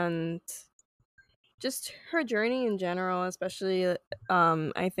 And just her journey in general, especially,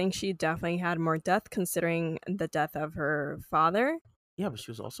 I think she definitely had more depth considering the death of her father. Yeah, but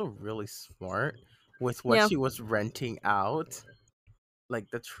she was also really smart with what Yeah. she was renting out, like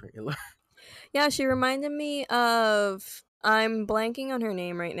the trailer. Yeah, she reminded me of, I'm blanking on her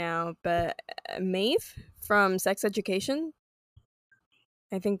name right now, but Maeve from Sex Education.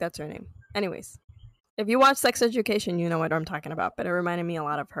 I think that's her name. Anyways, if you watch Sex Education, you know what I'm talking about, but it reminded me a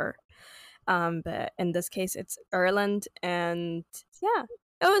lot of her. But in this case, it's Ireland, and yeah,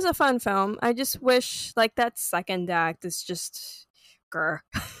 it was a fun film. I just wish, like, that second act is just, grr.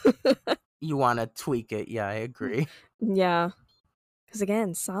 You want to tweak it. Yeah, I agree. Yeah, because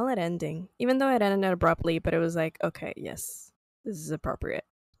again, solid ending. Even though it ended abruptly, but it was like, okay, yes, this is appropriate.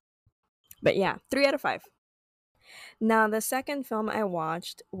 But yeah, 3 out of 5. Now, the second film I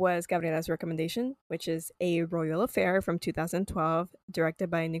watched was Gabriela's recommendation, which is A Royal Affair from 2012, directed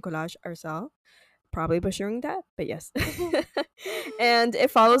by Nicolas Arcel. Probably butchering that, but yes. And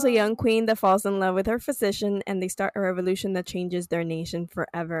it follows a young queen that falls in love with her physician, and they start a revolution that changes their nation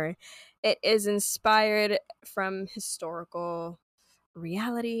forever. It is inspired from historical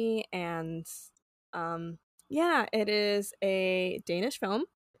reality, and yeah, it is a Danish film.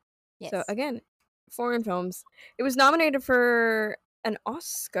 So Yes. again, foreign films. It was nominated for an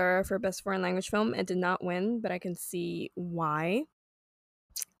Oscar for Best Foreign Language Film. It did not win, but I can see why.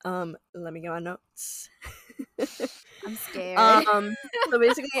 Let me get my notes. I'm scared. So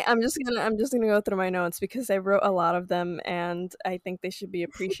basically, I'm just gonna go through my notes because I wrote a lot of them, and I think they should be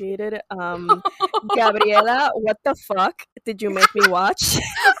appreciated. Gabriela, what the fuck did you make me watch?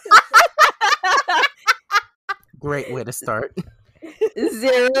 Great way to start.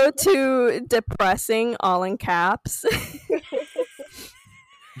 0 to depressing, all in caps.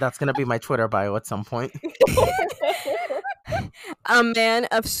 That's gonna be my Twitter bio at some point. A man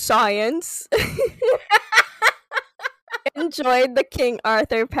of science. Enjoyed the King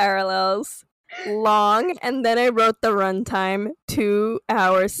Arthur parallels. Long, and then I wrote the runtime 2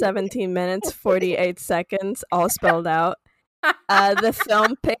 hours 17 minutes 48 seconds, all spelled out. The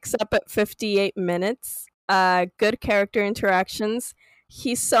film picks up at 58 minutes. Good character interactions.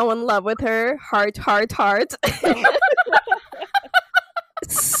 He's so in love with her. Heart.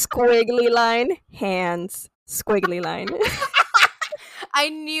 Squiggly line. Hands. Squiggly line. I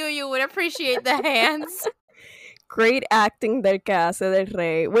knew you would appreciate the hands. Great acting del Casa del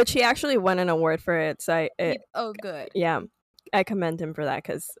Rey, which he actually won an award for it. So Good. yeah, I commend him for that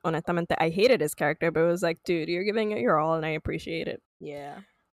because honestamente, I hated his character, but it was like, dude, you're giving it your all, and I appreciate it. Yeah.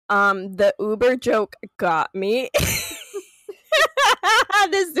 The Uber joke got me.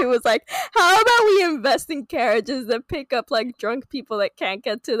 This dude was like, how about we invest in carriages that pick up like drunk people that can't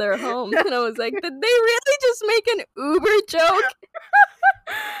get to their homes? And I was like, did they really just make an Uber joke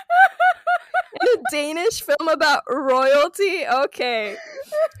in a Danish film about royalty? Okay.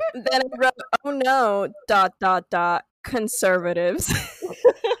 Then I wrote, oh no, ... conservatives.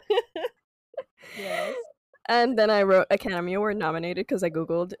 Yes. And then I wrote Academy Award nominated because I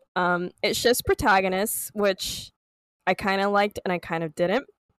googled. It's just protagonists, which I kind of liked and I kind of didn't.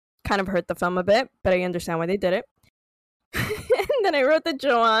 Kind of hurt the film a bit, but I understand why they did it. And then I wrote that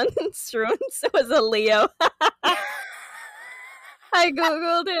Johan Struns was a Leo. I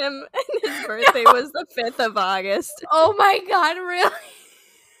googled him, and his birthday was the 5th of August. Oh my god, really?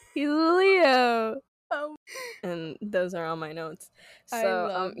 He's a Leo. Oh. And those are all my notes. I So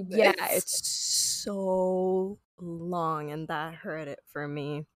love yeah, this. it's so long, and that hurt it for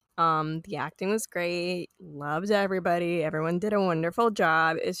me. The acting was great. Loved everybody. Everyone did a wonderful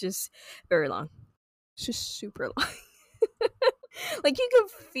job. It's just very long. It's just super long. Like you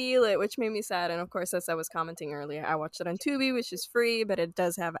could feel it, which made me sad. And of course, as I was commenting earlier, I watched it on Tubi, which is free, but it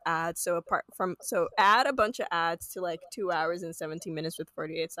does have ads. So add a bunch of ads to like 2 hours and 17 minutes with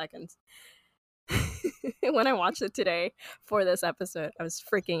 48 seconds. When I watched it today for this episode, I was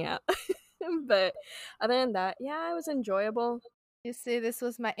freaking out. But other than that, yeah, it was enjoyable. You see, this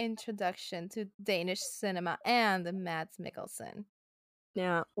was my introduction to Danish cinema and Mads Mikkelsen.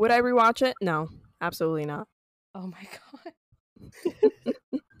 Yeah. Would I rewatch it? No, absolutely not. Oh my god.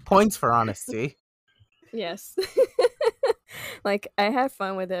 Points for honesty. Yes. Like, I had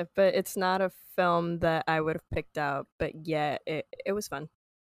fun with it, but it's not a film that I would have picked out. But yeah, it was fun.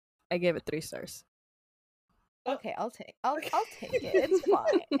 I gave it 3 stars. Okay, I'll take it. It's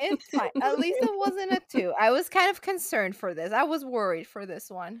fine. It's fine. At least it wasn't a 2. I was kind of concerned for this. I was worried for this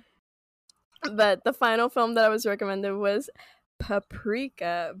one. But the final film that I was recommended was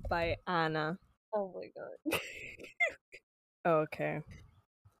Paprika by Anna. Oh my god. Okay.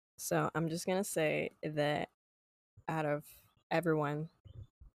 So I'm just gonna say that out of everyone,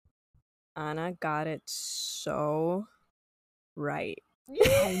 Anna got it so right.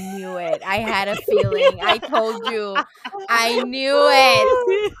 I knew it. I had a feeling. I told you. I knew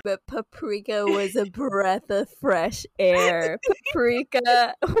it. But Paprika was a breath of fresh air.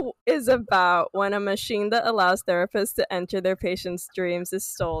 Paprika is about when a machine that allows therapists to enter their patients' dreams is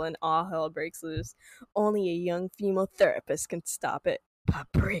stolen, all hell breaks loose. Only a young female therapist can stop it.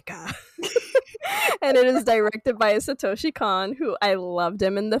 Paprika. And it is directed by Satoshi Kon, who I loved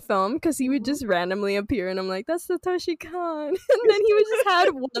him in the film because he would just randomly appear and I'm like, that's Satoshi Kon. And then he would just had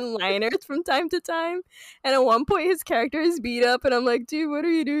one-liners from time to time. And at one point his character is beat up and I'm like, dude, what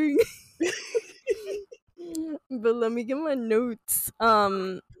are you doing? But let me get my notes.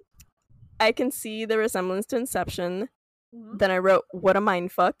 I can see the resemblance to Inception. Then I wrote, what a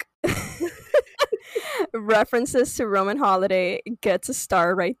mindfuck. References to Roman Holiday gets a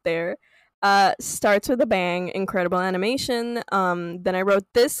star right there. Starts with a bang, incredible animation. Then I wrote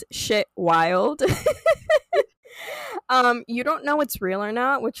this shit wild. You don't know it's real or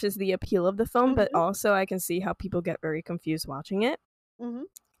not, which is the appeal of the film, but also I can see how people get very confused watching it.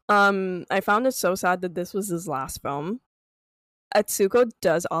 I found it so sad that this was his last film. Atsuko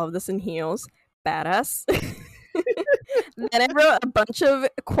does all of this in heels. Badass. Then I wrote a bunch of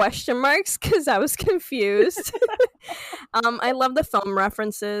question marks because I was confused. I love the film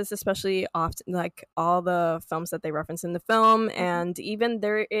references, especially often like all the films that they reference in the film, and even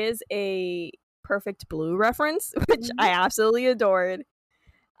there is a Perfect Blue reference, which I absolutely adored.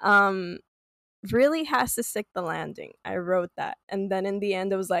 Um, really has to stick the landing. I wrote that. And then in the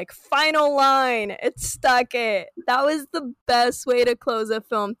end, it was like, final line. It stuck it. That was the best way to close a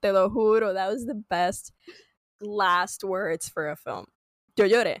film. Te lo juro. That was the best last words for a film. Yo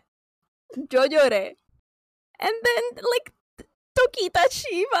lloré. Yo lloré. And then, like, Toquita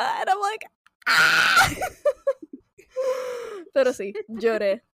Shiva. And I'm like, ah! Pero sí,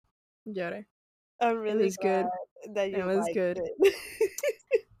 lloré. Lloré. I'm It really was good. glad that It you was liked good. it.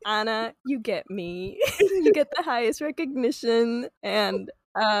 Anna, you get me. You get the highest recognition, and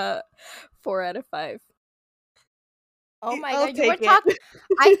 4 out of 5. Oh my I'll god, you were take it. talking.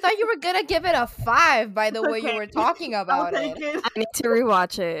 I thought you were gonna give it a 5 by the way you Okay. were talking I'll about take it. it. I need to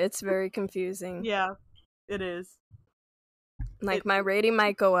rewatch it. It's very confusing. Yeah, it is. Like my rating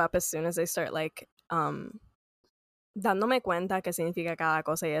might go up as soon as I start like dándome cuenta qué significa cada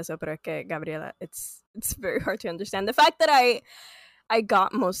cosa y eso, pero es que Gabriela, it's very hard to understand. The fact that I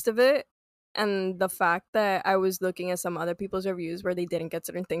got most of it, and the fact that I was looking at some other people's reviews where they didn't get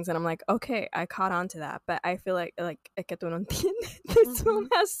certain things, and I'm like, okay, I caught on to that, but I feel like es que tú no entiendes. This film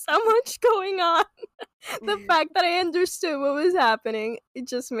has so much going on. The fact that I understood what was happening, it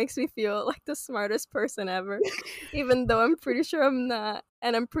just makes me feel like the smartest person ever, even though I'm pretty sure I'm not,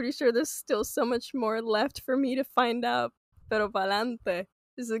 and I'm pretty sure there's still so much more left for me to find out. Pero pa'lante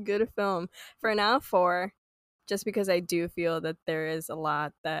is a good film. For now, 4, just because I do feel that there is a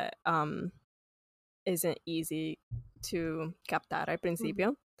lot that isn't easy to captar al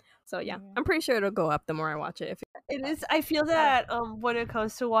principio. So yeah, I'm pretty sure it'll go up the more I watch it. It is. I feel that when it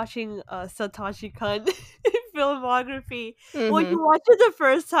comes to watching Satoshi Kon filmography, when you watch it the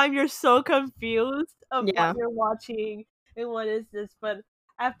first time, you're so confused of Yeah. what you're watching and what is this. But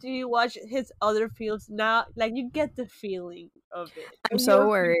after you watch his other films, now like you get the feeling of it. I'm and so you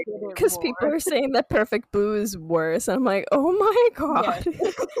worried appreciate it because people more. are saying that Perfect Blue is worse. And I'm like, oh my god,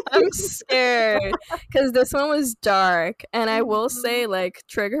 Yes. I'm scared because this one was dark, and I will say, like,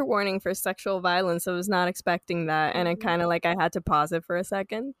 trigger warning for sexual violence. I was not expecting that, and it kind of like I had to pause it for a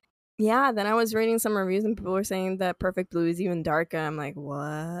second. Yeah, then I was reading some reviews, and people were saying that Perfect Blue is even darker. I'm like,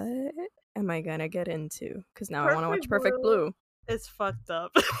 what am I gonna get into? Because now I want to watch Perfect Blue. It's fucked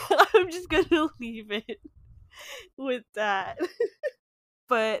up. I'm just gonna leave it with that.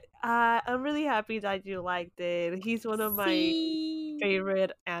 But I'm really happy that you liked it. He's one of my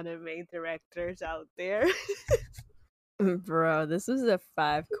favorite anime directors out there. Bro, this was a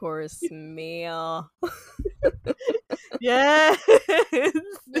 5-course meal. Yes.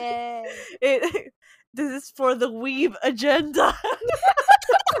 Yay. This is for the weeb agenda.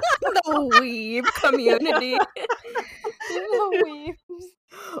 The weeb community. The weebs.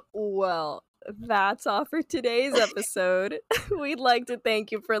 Well, that's all for today's episode. We'd like to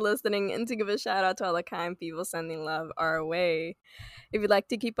thank you for listening and to give a shout out to all the kind people sending love our way. If you'd like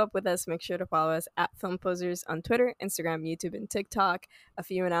to keep up with us, make sure to follow us at Film Posers on Twitter, Instagram, YouTube, and TikTok. A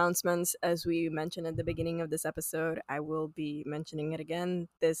few announcements, as we mentioned at the beginning of this episode. I will be mentioning it again.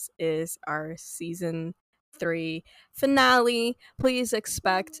 This is our season 3 finale. Please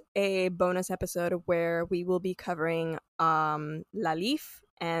expect a bonus episode where we will be covering La Leaf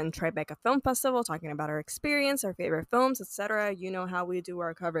and Tribeca Film Festival, talking about our experience, our favorite films, etc. You know how we do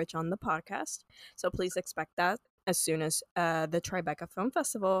our coverage on the podcast, so please expect that as soon as the Tribeca Film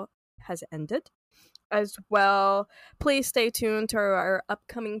Festival has ended. As well, please stay tuned to our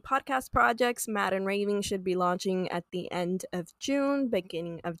upcoming podcast projects. Mad and Raving should be launching at the end of June,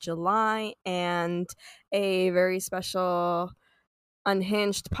 beginning of July, and a very special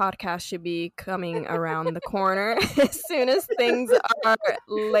Unhinged podcast should be coming around the corner as soon as things are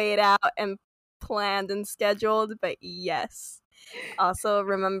laid out and planned and scheduled. But yes. Also,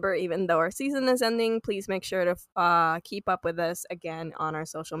 remember, even though our season is ending, please make sure to keep up with us again on our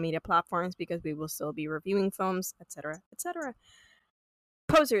social media platforms because we will still be reviewing films, etc., etc.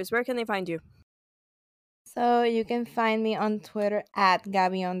 Posers, where can they find you? So you can find me on Twitter at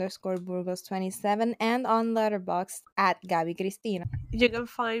Gabby_Burgos27 and on Letterboxd at Gabby Cristina. You can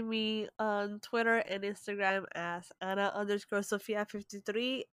find me on Twitter and Instagram as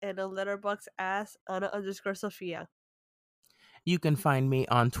Anna_Sophia53 and on Letterboxd as Anna_Sophia. You can find me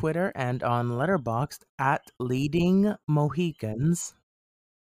on Twitter and on Letterboxd at Leading Mohicans.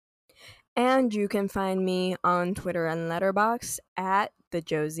 And you can find me on Twitter and Letterboxd at the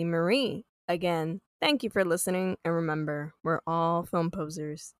Josie Marie. Again, thank you for listening, and remember, we're all film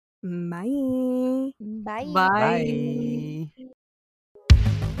posers. Bye. Bye. Bye. Bye.